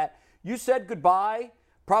and all of that. You said goodbye,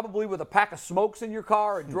 probably with a pack of smokes in your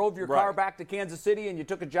car, and drove your car Right. back to Kansas City, and you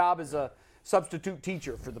took a job as a substitute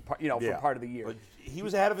teacher for the for part of the year. But he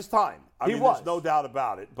was ahead of his time. He was. There's no doubt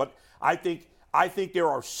about it. But I think there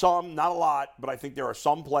are some, not a lot, but I think there are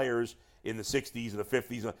some players in the 60s and the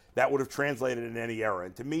 50s that would have translated in any era.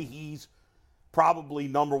 And to me, he's probably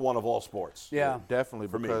number one of all sports. Yeah. Definitely,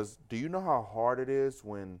 For me. because do you know how hard it is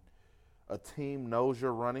when a team knows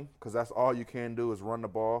you're running? Because that's all you can do is run the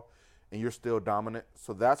ball, and you're still dominant.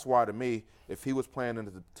 So that's why, to me, if he was playing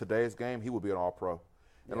in today's game, he would be an all-pro.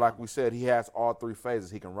 And like we said, he has all three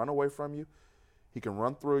phases. He can run away from you, he can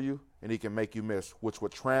run through you, and he can make you miss, which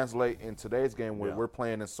would translate in today's game where we're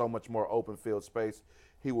playing in so much more open field space.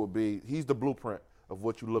 He's the blueprint of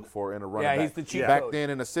what you look for in a running back. he's the cheat Back code. then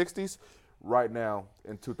in the 60s, right now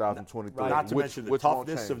in 2023. Not to which- mention the which won't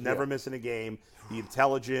toughness change. of never missing a game, the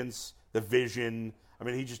intelligence, the vision. I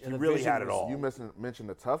mean, he really vision had it was- all. You mentioned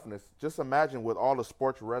the toughness. Just imagine with all the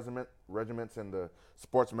sports regiments and the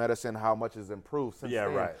sports medicine, how much has improved since Yeah,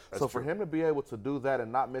 then. right. That's So for true. him to be able to do that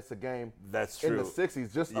and not miss a game That's in true. the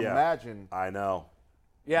 60s, just Yeah. imagine. I know.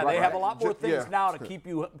 Yeah, they Right. have a lot more Ju- things yeah. now to keep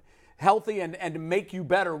you healthy and to make you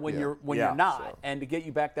better when Yeah. you're Yeah. not, So- and to get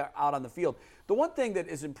you back there out on the field. The one thing that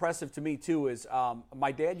is impressive to me too is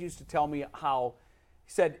my dad used to tell me how he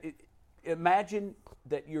said, imagine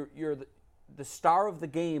that you're the star of the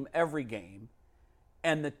game every game,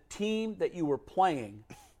 and the team that you were playing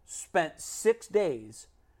spent 6 days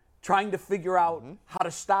trying to figure out how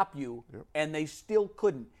to stop you, and they still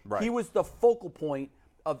couldn't. Right. He was the focal point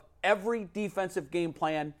of every defensive game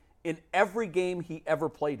plan in every game he ever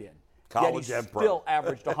played in. College Yet he and pro. still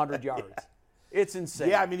averaged 100 yards. It's insane.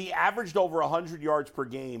 Yeah, I mean, he averaged over 100 yards per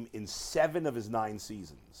game in 7 of his 9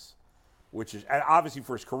 seasons, which is and obviously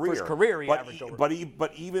for his career. For his career, he but averaged over.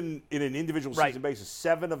 But even in an individual season basis,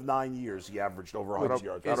 7 of 9 years he averaged over 100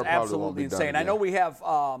 yards. It's absolutely insane. I know we have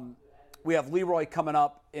Leroy coming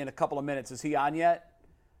up in a couple of minutes. Is he on yet?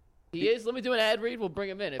 He is. Let me do an ad read. We'll bring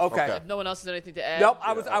him in. If no one else has anything to add. Nope.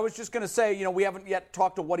 I was just going to say, we haven't yet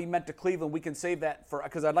talked to what he meant to Cleveland. We can save that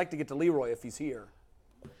because I'd like to get to Leroy if he's here.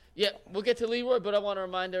 Yeah, we'll get to Leroy, but I want to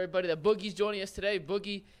remind everybody that Boogie's joining us today.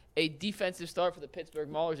 Boogie, a defensive start for the Pittsburgh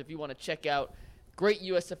Maulers. If you want to check out great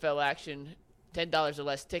USFL action, $10 or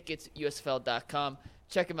less tickets, USFL.com.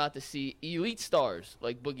 Check him out to see elite stars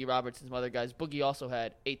like Boogie Roberts and some other guys. Boogie also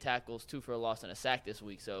had 8 tackles, 2 for a loss, and a sack this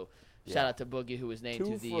week. So shout out to Boogie, who was named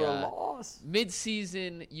to the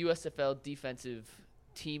mid-season USFL Defensive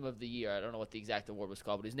Team of the Year. I don't know what the exact award was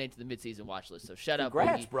called, but he's named to the mid-season watch list. So shout out,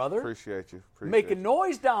 Congrats, Boogie. brother. Appreciate you. Making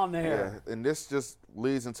noise down there. Yeah, and this just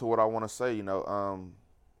leads into what I want to say.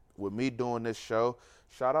 With me doing this show,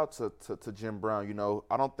 shout out to Jim Brown.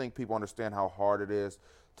 I don't think people understand how hard it is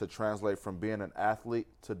to translate from being an athlete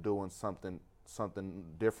to doing something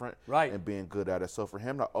different and being good at it. So for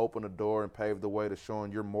him to open the door and pave the way to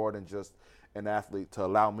showing you're more than just an athlete, to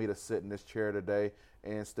allow me to sit in this chair today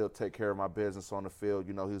and still take care of my business on the field.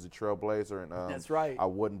 He's a trailblazer, and that's right. I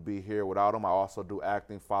wouldn't be here without him. I also do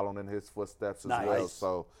acting, following in his footsteps as well.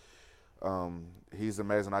 So he's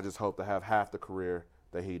amazing. I just hope to have half the career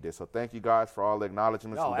that he did. So thank you guys for all the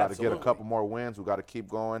acknowledgments. We got to get a couple more wins. We got to keep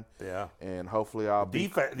going. Yeah. And hopefully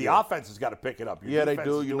the offense has got to pick it up. Your they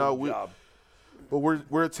do. But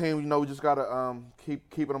we're a team. We just got to keep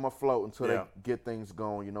keeping them afloat until they get things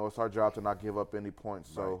going. It's our job to not give up any points.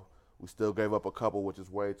 So we still gave up a couple, which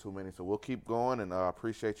is way too many. So we'll keep going, and I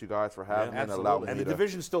appreciate you guys for having me and allowing me. And the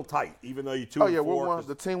division's still tight, even though you 2-4. Oh yeah, we're one.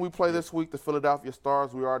 The team we play this week, the Philadelphia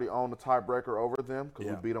Stars, we already own the tiebreaker over them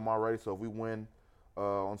because we beat them already. So if we win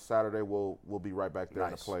on Saturday, we'll be right back there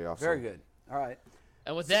in the playoffs. Very good. All right.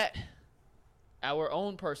 And with that, our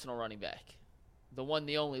own personal running back, the one,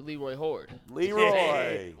 the only Leroy Horde. Leroy.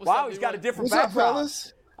 Hey. Wow, he's got a different background. Up,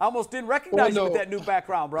 fellas? I almost didn't recognize you with that new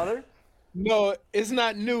background, brother. No, it's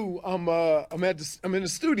not new. I'm in the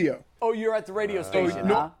studio. Oh, you're at the radio station,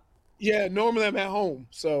 huh? Yeah, normally I'm at home,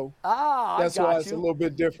 so that's why it's a little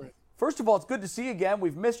bit different. First of all, it's good to see you again.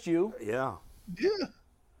 We've missed you. Yeah. Yeah.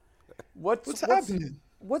 What's happening?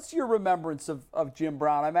 What's your remembrance of Jim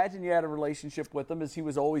Brown? I imagine you had a relationship with him as he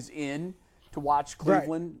was always in to watch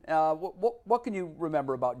Cleveland. Right. What can you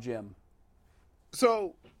remember about Jim?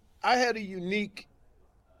 So I had a unique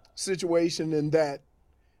situation in that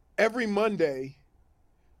every Monday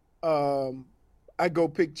I go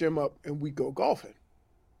pick Jim up and we go golfing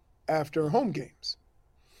after home games.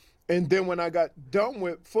 And then when I got done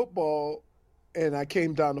with football and I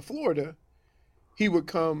came down to Florida, he would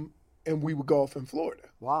come and we would golf in Florida.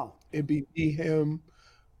 Wow. It'd be me,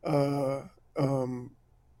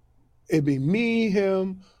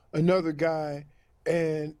 him, another guy,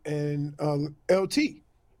 and LT.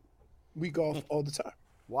 We golf all the time.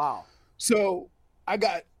 Wow. So I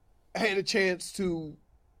had a chance to,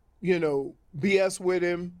 BS with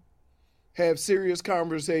him, have serious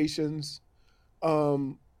conversations.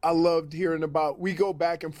 I loved hearing we go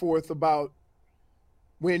back and forth about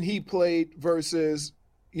when he played versus,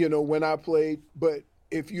 when I played. But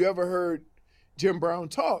if you ever heard Jim Brown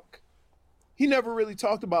talk, he never really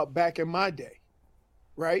talked about back in my day,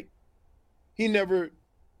 right? He never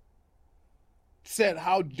said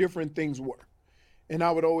how different things were. And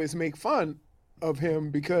I would always make fun of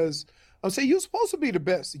him because I'd say, you're supposed to be the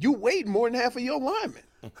best. You weighed more than half of your linemen.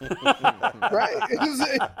 Right?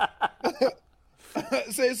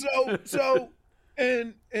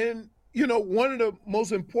 One of the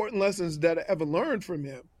most important lessons that I ever learned from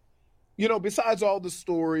him, besides all the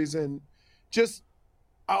stories and just,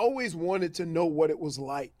 I always wanted to know what it was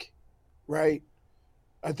like, right?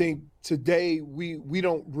 I think today we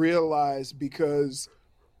don't realize because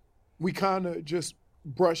we kind of just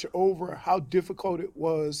brush over how difficult it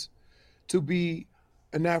was to be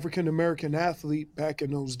an African-American athlete back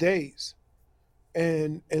in those days.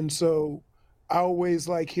 And so I always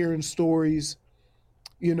like hearing stories,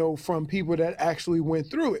 from people that actually went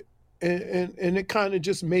through it. And it kind of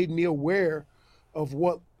just made me aware of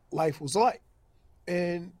what life was like.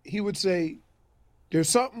 And he would say, there's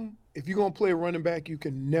something, if you're going to play a running back, you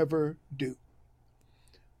can never do.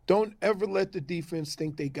 don't ever let the defense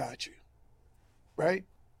think they got you, right?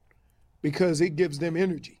 Because it gives them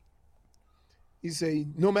energy. He say,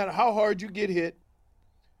 no matter how hard you get hit,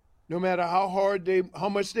 no matter how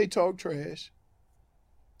much they talk trash,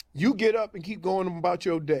 you get up and keep going about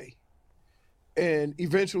your day, and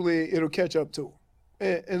eventually it'll catch up to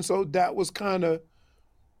them. And so that was kind of,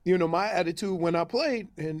 my attitude when I played,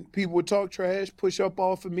 and people would talk trash, push up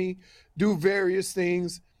off of me, do various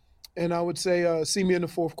things, and I would say, see me in the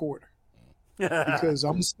fourth quarter because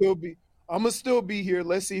I'm gonna still be here.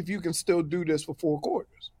 Let's see if you can still do this for 4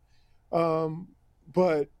 quarters.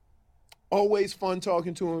 But always fun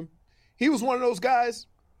talking to him. He was one of those guys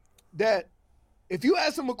that if you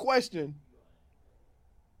ask him a question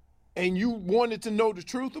and you wanted to know the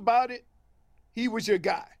truth about it, he was your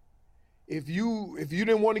guy. If you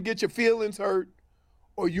didn't want to get your feelings hurt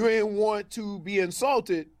or you didn't want to be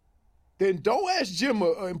insulted, then don't ask Jim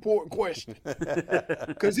an important question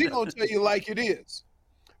because he's going to tell you like it is.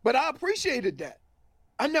 But I appreciated that.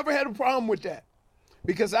 I never had a problem with that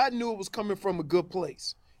because I knew it was coming from a good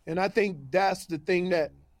place. And I think that's the thing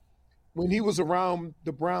that when he was around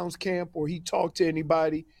the Browns camp or he talked to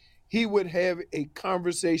anybody, he would have a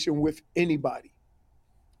conversation with anybody,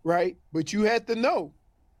 right? But you had to know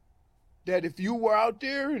that if you were out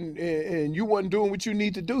there and you wasn't doing what you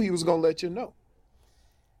need to do, he was going to let you know.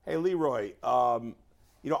 Hey, Leroy,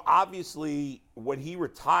 obviously when he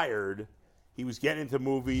retired, he was getting into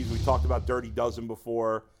movies. We talked about Dirty Dozen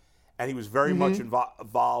before, and he was very much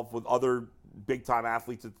involved with other big-time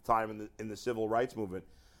athletes at the time in the civil rights movement.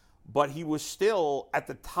 But he was still at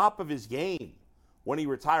the top of his game when he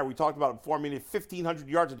retired. We talked about him before. I mean, 1,500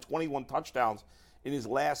 yards and 21 touchdowns in his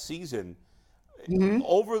last season.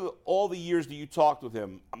 Over all the years that you talked with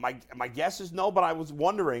him, my guess is no, but I was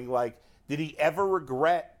wondering, did he ever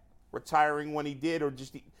regret retiring when he did, or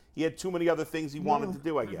just he had too many other things he wanted to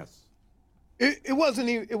do, I guess? It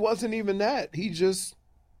wasn't even that. He just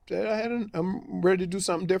said, I'm ready to do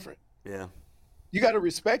something different. Yeah. You got to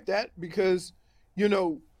respect that because,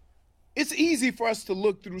 it's easy for us to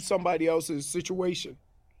look through somebody else's situation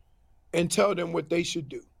and tell them what they should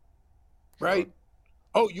do, right? Sure.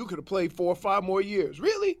 Oh, you could have played 4 or 5 more years.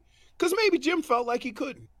 Really? Because maybe Jim felt like he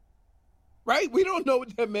couldn't, right? We don't know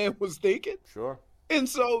what that man was thinking. Sure. And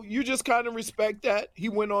so you just kind of respect that. He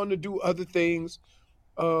went on to do other things.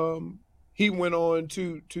 He went on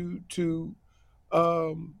to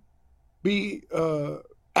be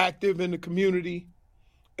active in the community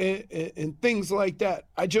and things like that.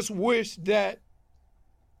 I just wish that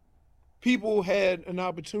people had an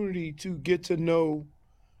opportunity to get to know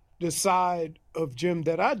the side of Jim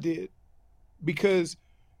that I did, because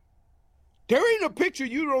there ain't a picture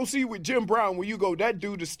you don't see with Jim Brown where you go, that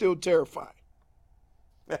dude is still terrifying.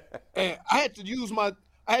 And I had to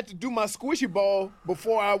do my squishy ball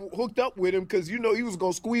before I hooked up with him because he was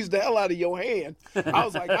gonna squeeze the hell out of your hand. I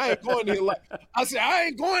was like, I ain't going here I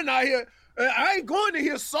ain't going out here. I ain't going to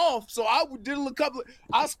here soft. So I did a couple.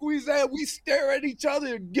 I squeeze that. We stare at each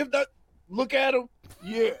other and give that look at him.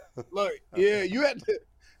 Yeah, you had to.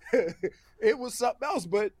 It was something else.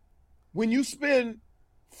 But when you spend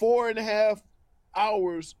 4.5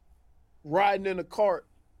 hours riding in a cart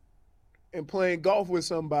and playing golf with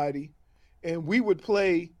somebody, and we would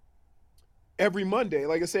play every Monday,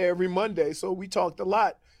 like I said, every Monday. So we talked a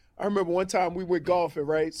lot. I remember one time we went golfing,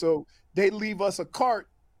 right? So they leave us a cart.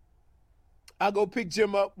 I go pick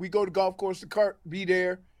Jim up. We go to golf course, the cart be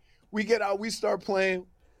there. We get out, we start playing.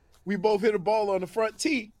 We both hit a ball on the front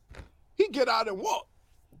tee. He get out and walk.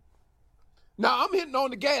 Now I'm hitting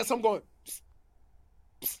on the gas. I'm going,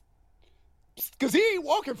 because he ain't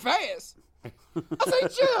walking fast. I say,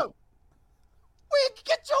 Jim,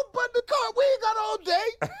 get your butt in the car. We ain't got all day.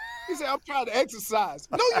 He said, I'm trying to exercise.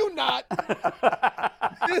 No, you're not.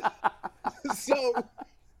 So,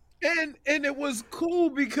 and it was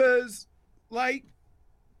cool because, I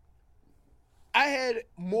had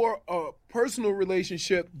more a personal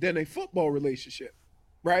relationship than a football relationship,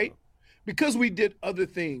 right? Because we did other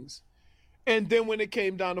things. And then when it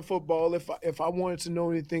came down to football, if I wanted to know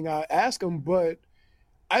anything, I asked him. But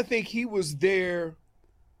I think he was there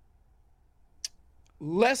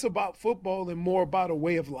less about football and more about a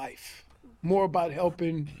way of life, more about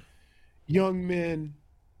helping young men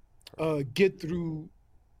get through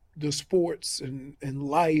the sports and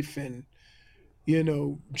life and,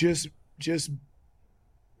 just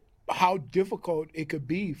how difficult it could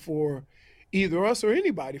be for either us or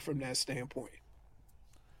anybody from that standpoint.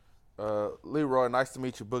 Leroy, nice to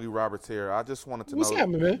meet you. Boogie Roberts here. I just wanted to What's know.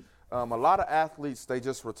 What's happening, man? A lot of athletes, they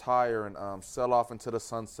just retire and sell off into the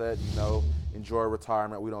sunset, enjoy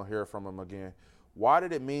retirement. We don't hear from them again. Why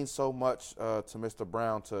did it mean so much to Mr.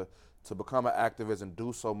 Brown to become an activist and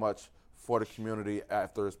do so much for the community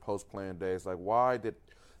after his post-playing days? Like, why did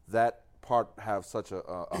that part have such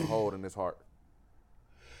a hold in his heart?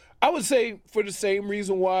 I would say for the same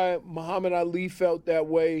reason why Muhammad Ali felt that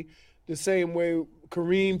way, the same way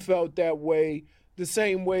Kareem felt that way, the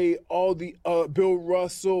same way all the Bill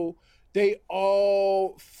Russell, they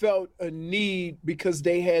all felt a need because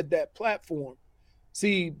they had that platform.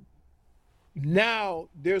 See, now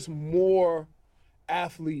there's more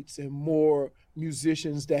athletes and more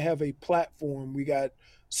musicians that have a platform. We got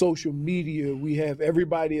social media. We have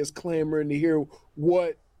everybody is clamoring to hear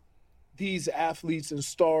what these athletes and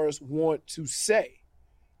stars want to say.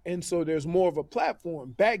 And so there's more of a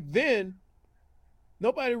platform. Back then,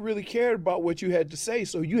 nobody really cared about what you had to say,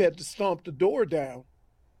 so you had to stomp the door down,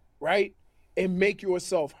 right? And make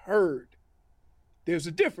yourself heard. There's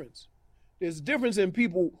a difference. There's a difference in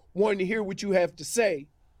people wanting to hear what you have to say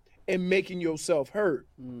and making yourself heard.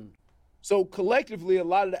 So collectively, a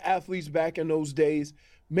lot of the athletes back in those days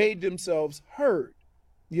made themselves heard.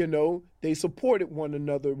 You know, they supported one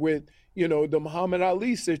another with, you know, the Muhammad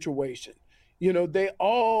Ali situation. You know, they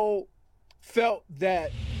all felt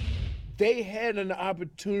that they had an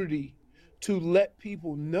opportunity to let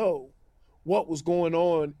people know what was going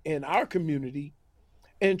on in our community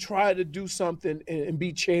and try to do something and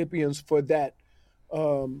be champions for that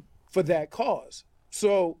cause.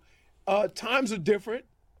 So times are different,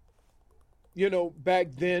 you know,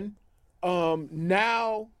 back then.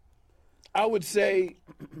 Now, I would say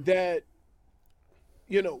that,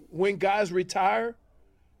 you know, when guys retire,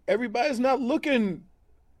 everybody's not looking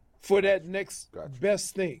for that next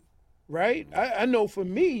best thing, right? I know for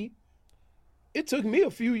me, it took me a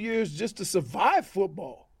few years just to survive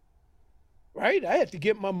football, right? I had to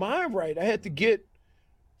get my mind right. I had to get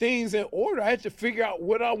things in order. I had to figure out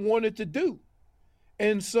what I wanted to do.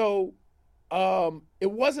 And so it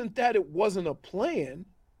wasn't that it wasn't a plan.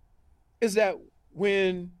 It's that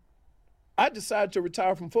when I decided to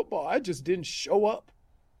retire from football, I just didn't show up.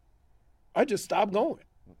 I just stopped going.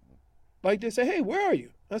 Like they say, hey, where are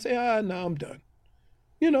you? I say, no, I'm done.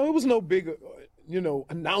 You know, it was no big, you know,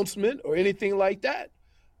 announcement or anything like that.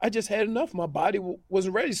 I just had enough. My body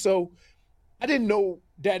wasn't ready. So I didn't know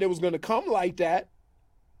that it was going to come like that,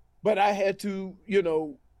 but I had to, you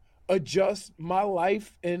know, adjust my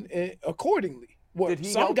life and accordingly. Did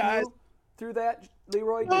he help you through that,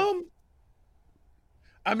 Leroy?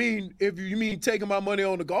 I mean, if you mean taking my money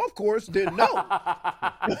on the golf course, then no.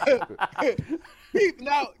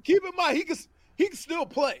 Now, keep in mind, he can still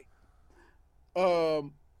play.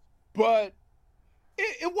 But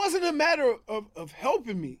it wasn't a matter of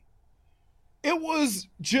helping me. It was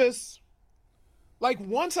just, like,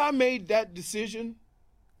 once I made that decision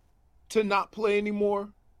to not play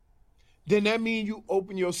anymore, then that means you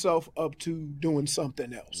open yourself up to doing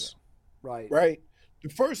something else. Yeah. Right? The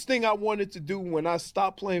first thing I wanted to do when I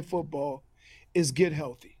stopped playing football is get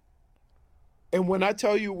healthy. And when I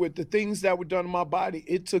tell you with the things that were done in my body,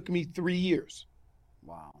 it took me 3 years.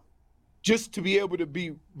 Wow. Just to be able to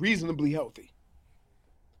be reasonably healthy.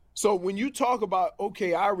 So when you talk about,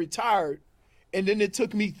 okay, I retired, and then it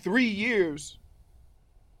took me 3 years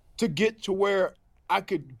to get to where I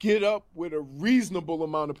could get up with a reasonable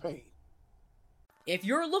amount of pain. If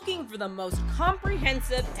you're looking for the most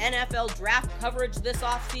comprehensive NFL draft coverage this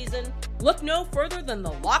offseason, look no further than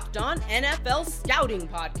the Locked On NFL Scouting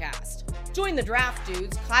Podcast. Join the draft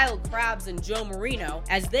dudes, Kyle Krabs and Joe Marino,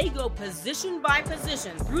 as they go position by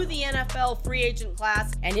position through the NFL free agent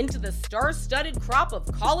class and into the star-studded crop of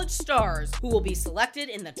college stars who will be selected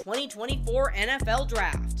in the 2024 NFL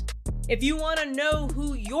Draft. If you want to know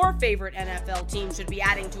who your favorite NFL team should be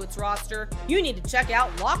adding to its roster, you need to check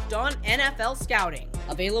out Locked On NFL Scouting,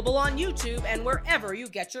 available on YouTube and wherever you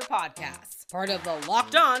get your podcasts. Part of the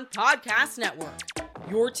Locked On Podcast Network,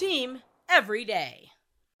 your team every day.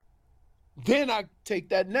 Then I take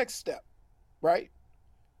that next step, right?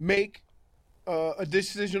 Make a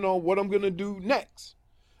decision on what I'm going to do next.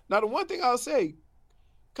 Now, the one thing I'll say,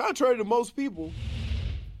 contrary to most people,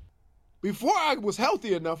 before I was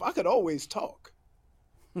healthy enough, I could always talk.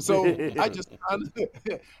 So I just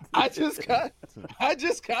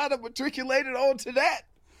kind of matriculated onto that.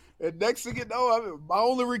 And next thing you know, my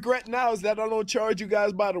only regret now is that I don't charge you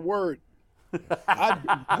guys by the word.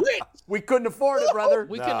 We couldn't afford it, brother.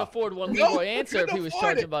 We couldn't afford one Leroy answer if he was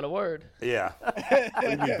charging by the word. Yeah.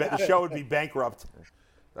 The show would be bankrupt.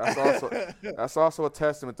 That's also a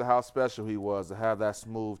testament to how special he was to have that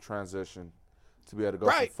smooth transition. To be able to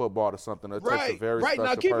go from football to something that takes a very special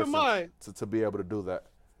now, keep person in mind, to be able to do that.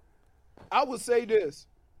 I would say this,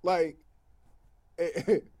 like,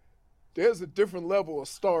 there's a different level of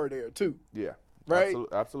star there too. Yeah. Right?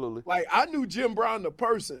 Absolutely. Like, I knew Jim Brown the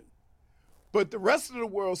person, but the rest of the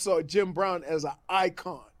world saw Jim Brown as an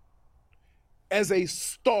icon, as a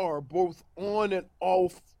star, both on and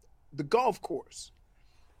off the golf course.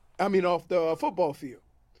 I mean, off the football field.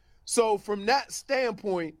 So from that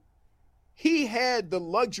standpoint, he had the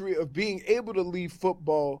luxury of being able to leave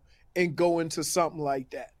football and go into something like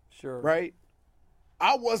that. Sure. Right?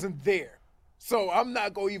 I wasn't there. So I'm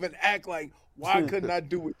not going to even act like, why couldn't I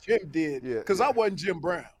do what Jim did? Because I wasn't Jim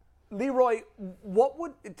Brown. Leroy,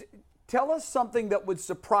 tell us something that would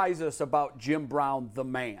surprise us about Jim Brown, the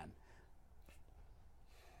man.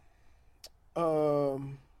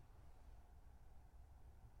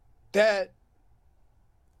 That,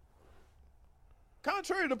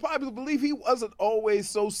 contrary to popular belief, he wasn't always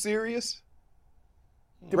so serious.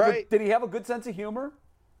 Right? Did he have a good sense of humor?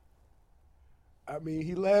 I mean,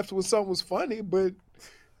 he laughed when something was funny, but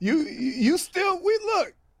you still,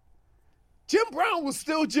 look, Jim Brown was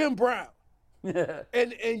still Jim Brown.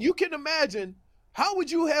 And you can imagine, how would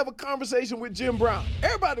you have a conversation with Jim Brown?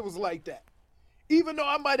 Everybody was like that. Even though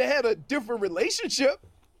I might have had a different relationship,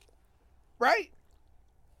 right?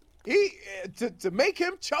 To make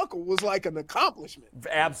him chuckle was like an accomplishment.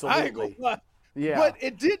 Absolutely. I ain't gonna lie. Yeah. But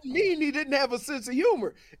it didn't mean he didn't have a sense of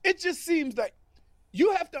humor. It just seems like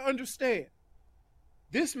you have to understand,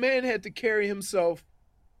 this man had to carry himself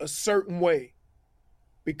a certain way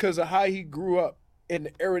because of how he grew up in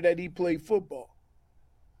the era that he played football.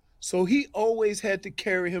 So he always had to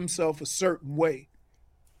carry himself a certain way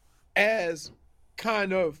as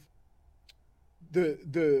kind of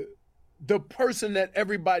the person that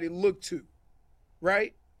everybody looked to,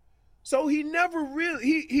 right? So he never really,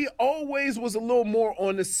 he always was a little more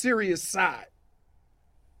on the serious side.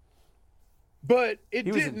 But it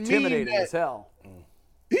he was didn't intimidating mean that, as hell.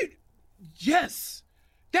 Yes.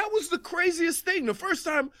 That was the craziest thing. The first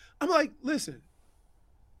time, I'm like, listen,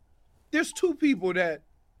 there's two people that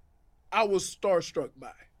I was starstruck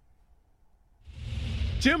by.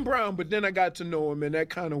 Jim Brown, but then I got to know him and that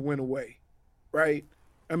kind of went away, right?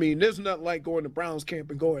 I mean, there's nothing like going to Browns camp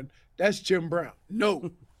and going, that's Jim Brown.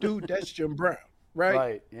 No, dude, that's Jim Brown, right?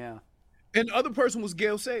 Right, yeah. And the other person was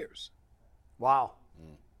Gale Sayers. Wow.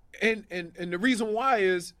 And the reason why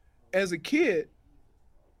is, as a kid,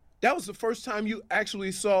 that was the first time you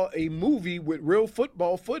actually saw a movie with real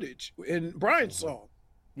football footage, and Brian saw.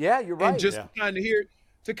 Yeah, you're right. And just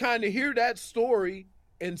to kind of hear that story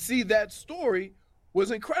and see that story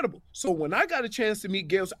was incredible. So when I got a chance to meet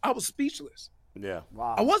Gale, I was speechless. Yeah.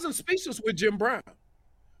 Wow. I wasn't speechless with Jim Brown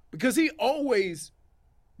because he always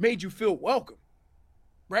made you feel welcome,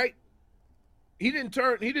 right? He didn't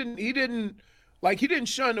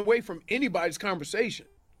shun away from anybody's conversation.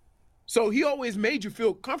 So he always made you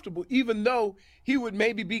feel comfortable, even though he would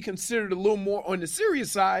maybe be considered a little more on the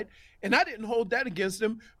serious side. And I didn't hold that against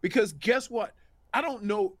him because guess what? I don't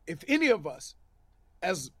know if any of us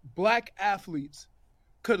as black athletes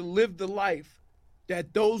could have lived the life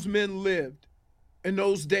that those men lived in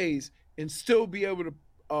those days and still be able to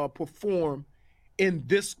perform in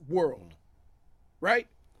this world, right?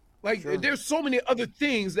 Like, there's so many other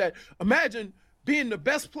things that, imagine being the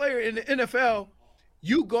best player in the NFL,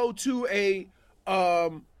 you go to a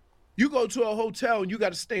hotel and you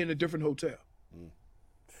got to stay in a different hotel.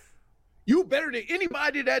 You better than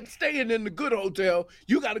anybody that's staying in the good hotel,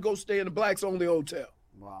 you got to go stay in the blacks only hotel.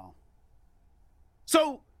 Wow.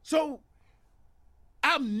 So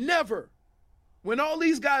I'm never, when all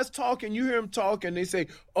these guys talk and you hear them talk and they say,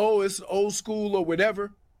 oh, it's old school or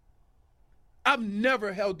whatever, I've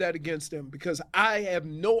never held that against them because I have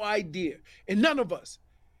no idea. And none of us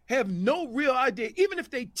have no real idea. Even if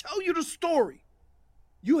they tell you the story,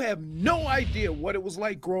 you have no idea what it was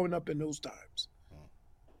like growing up in those times.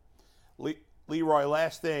 Leroy,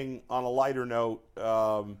 last thing on a lighter note,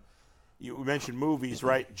 you mentioned movies,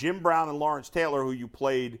 right? Jim Brown and Lawrence Taylor, who you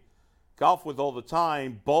played golf with all the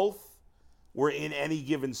time, both were in Any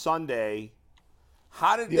Given Sunday.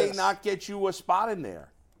 How did they not get you a spot in there?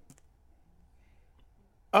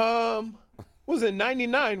 Was it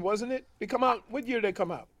 99, wasn't it? They come out, what year did they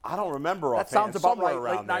come out? I don't remember. That sounds about right,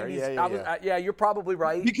 around late 90s. Yeah, you're probably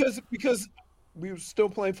right. Because we were still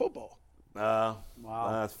playing football. Wow.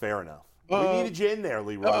 That's fair enough. We needed you in there,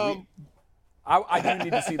 Leroy. I do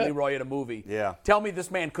need to see Leroy in a movie. Yeah. Tell me this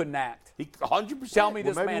man couldn't act. 100%. Tell me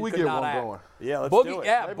this man could not act. Going. Yeah, let's do it.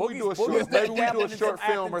 Yeah, maybe we do a short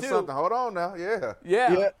film or something. Hold on now.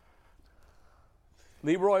 Yeah.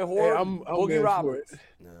 Leroy Horde, I'm Boogie Roberts.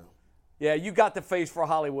 No. Yeah, you got the face for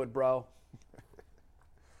Hollywood, bro.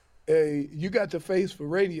 Hey, you got the face for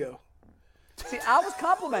radio. See, I was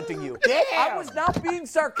complimenting you. Damn. I was not being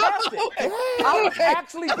sarcastic. I was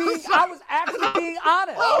actually being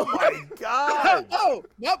honest. Oh my God. Oh,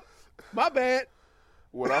 my bad.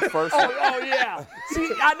 When I first Oh, yeah. See,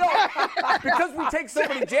 I know. Because we take so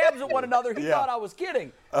many jabs at one another, he thought I was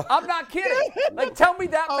kidding. I'm not kidding. Like, tell me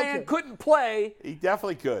that man couldn't play. He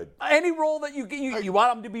definitely could. Any role that you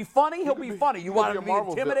want him to be funny, he'll be funny. You want him to be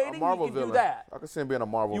intimidating, he can do that. I can see him being a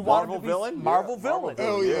Marvel You villain. want him to be villain? Marvel Yeah, villain.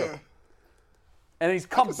 Marvel villain, yeah. And he's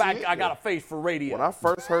come back. I got a face for radio. When I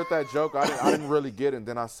first heard that joke, I didn't really get it. And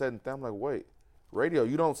then I said, I'm like, wait, radio,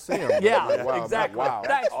 you don't see him. Yeah, Like, wow, exactly. Wow.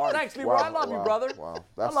 Thanks, Leroy. I love you, brother. Wow.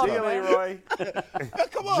 I love See you, Leroy.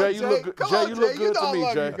 Come on, Jay, you look good. Jay, you look good to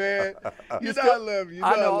me, Jay. Man. You know I love you.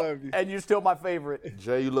 I know, I love you. and you're still my favorite.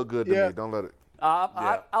 Jay, you look good to me. Don't let it.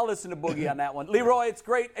 I'll listen to Boogie on that one. Leroy, it's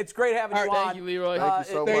great. It's great having you on. Thank you, Leroy. Thank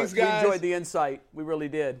you so much. Thanks, guys. We enjoyed the insight. We really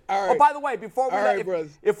did. All right. Oh, by the way, before we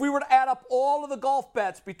if we were to add up all of the golf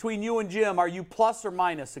bets between you and Jim, are you plus or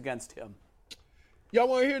minus against him? Y'all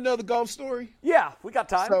want to hear another golf story? Yeah, we got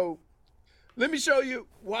time. So, let me show you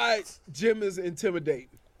why Jim is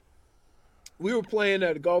intimidating. We were playing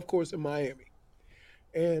at a golf course in Miami,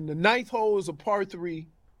 and the 9th hole is a par 3,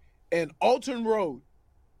 and Alton Road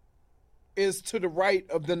is to the right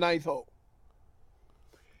of the 9th hole.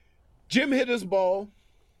 Jim hit his ball.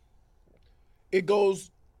 It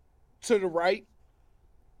goes to the right.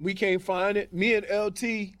 We can't find it. Me and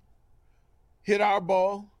LT hit our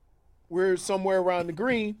ball. We're somewhere around the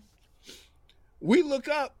green. We look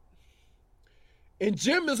up, and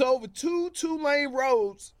Jim is over two-lane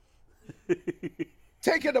roads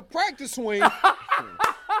taking a practice swing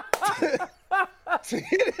to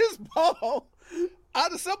hit his ball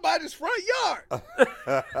out of somebody's front yard.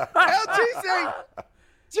 LT say,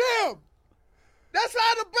 Jim, that's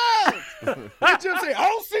out of bounds. And Jim say, I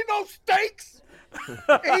don't see no stakes.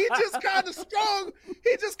 And he just kind of strong.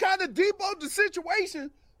 He just kind of debunked the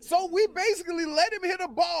situation. So we basically let him hit a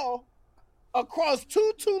ball across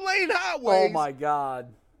two-lane highways. Oh, my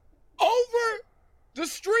God. Over the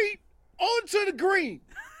street onto the green.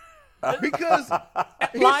 Because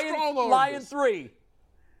he's strong-armed. Lion 3.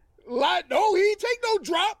 No, he ain't take no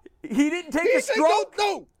drop. He didn't take a stroke?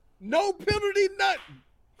 No penalty,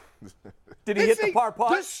 nothing. Did he hit the par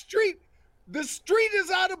putt? The street is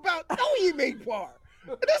out of bounds. No, he made par.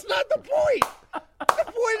 That's not the point. The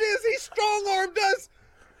point is he strong-armed us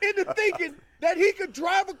into thinking that he could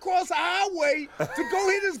drive across a highway to go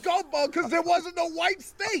hit his golf ball because there wasn't no white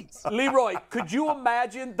stakes. Leroy, could you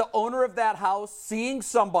imagine the owner of that house seeing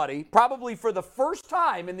somebody, probably for the first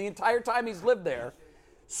time in the entire time he's lived there,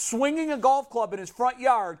 swinging a golf club in his front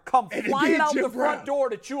yard, come flying out the front door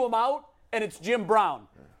to chew him out, and it's Jim Brown?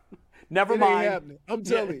 Never mind. Ain't happening. I'm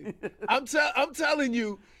telling you. I'm telling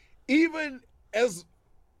you, even as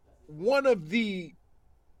one of the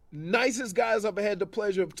nicest guys I've had the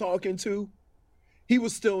pleasure of talking to, he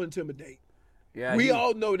was still intimidating. Yeah, we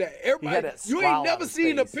all know that. Everybody, you ain't never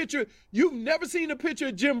seen a picture. You've never seen a picture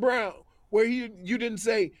of Jim Brown where you didn't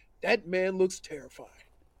say that man looks terrified.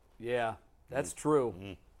 Yeah, that's true.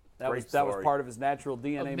 That was part of his natural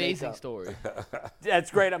DNA. Amazing story.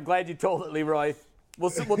 That's great. I'm glad you told it, Leroy. We'll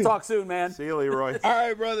talk soon, man. See you, Leroy. All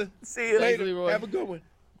right, brother. See you later. Leroy. Have a good one.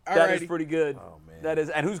 That is pretty good. Oh, man. That is,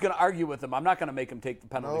 and who's going to argue with him? I'm not going to make him take the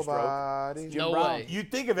penalty stroke. It's Jim Brown. Way. You'd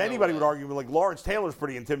think if anybody would argue, like Lawrence Taylor's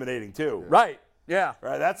pretty intimidating too. Right. Yeah.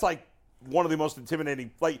 Right. That's like one of the most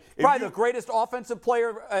intimidating. Like probably the greatest offensive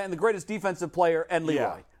player and the greatest defensive player, and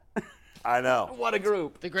Leroy. Yeah. I know. What a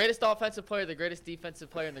group. The greatest offensive player, the greatest defensive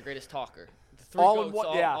player, and the greatest talker. The three all goats, in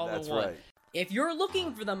one. all that's in one. right. If you're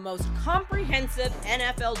looking for the most comprehensive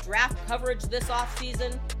NFL draft coverage this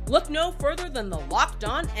offseason, look no further than the Locked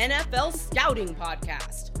On NFL Scouting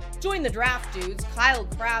Podcast. Join the draft dudes, Kyle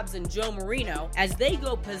Krabs and Joe Marino, as they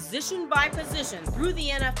go position by position through the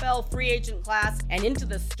NFL free agent class and into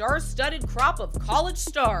the star-studded crop of college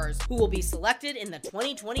stars who will be selected in the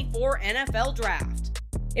 2024 NFL Draft.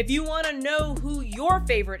 If you want to know who your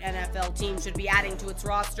favorite NFL team should be adding to its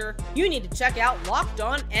roster, you need to check out Locked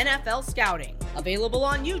On NFL Scouting, available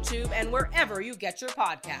on YouTube and wherever you get your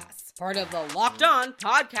podcasts. Part of the Locked On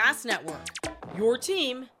Podcast Network, your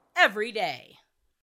team every day.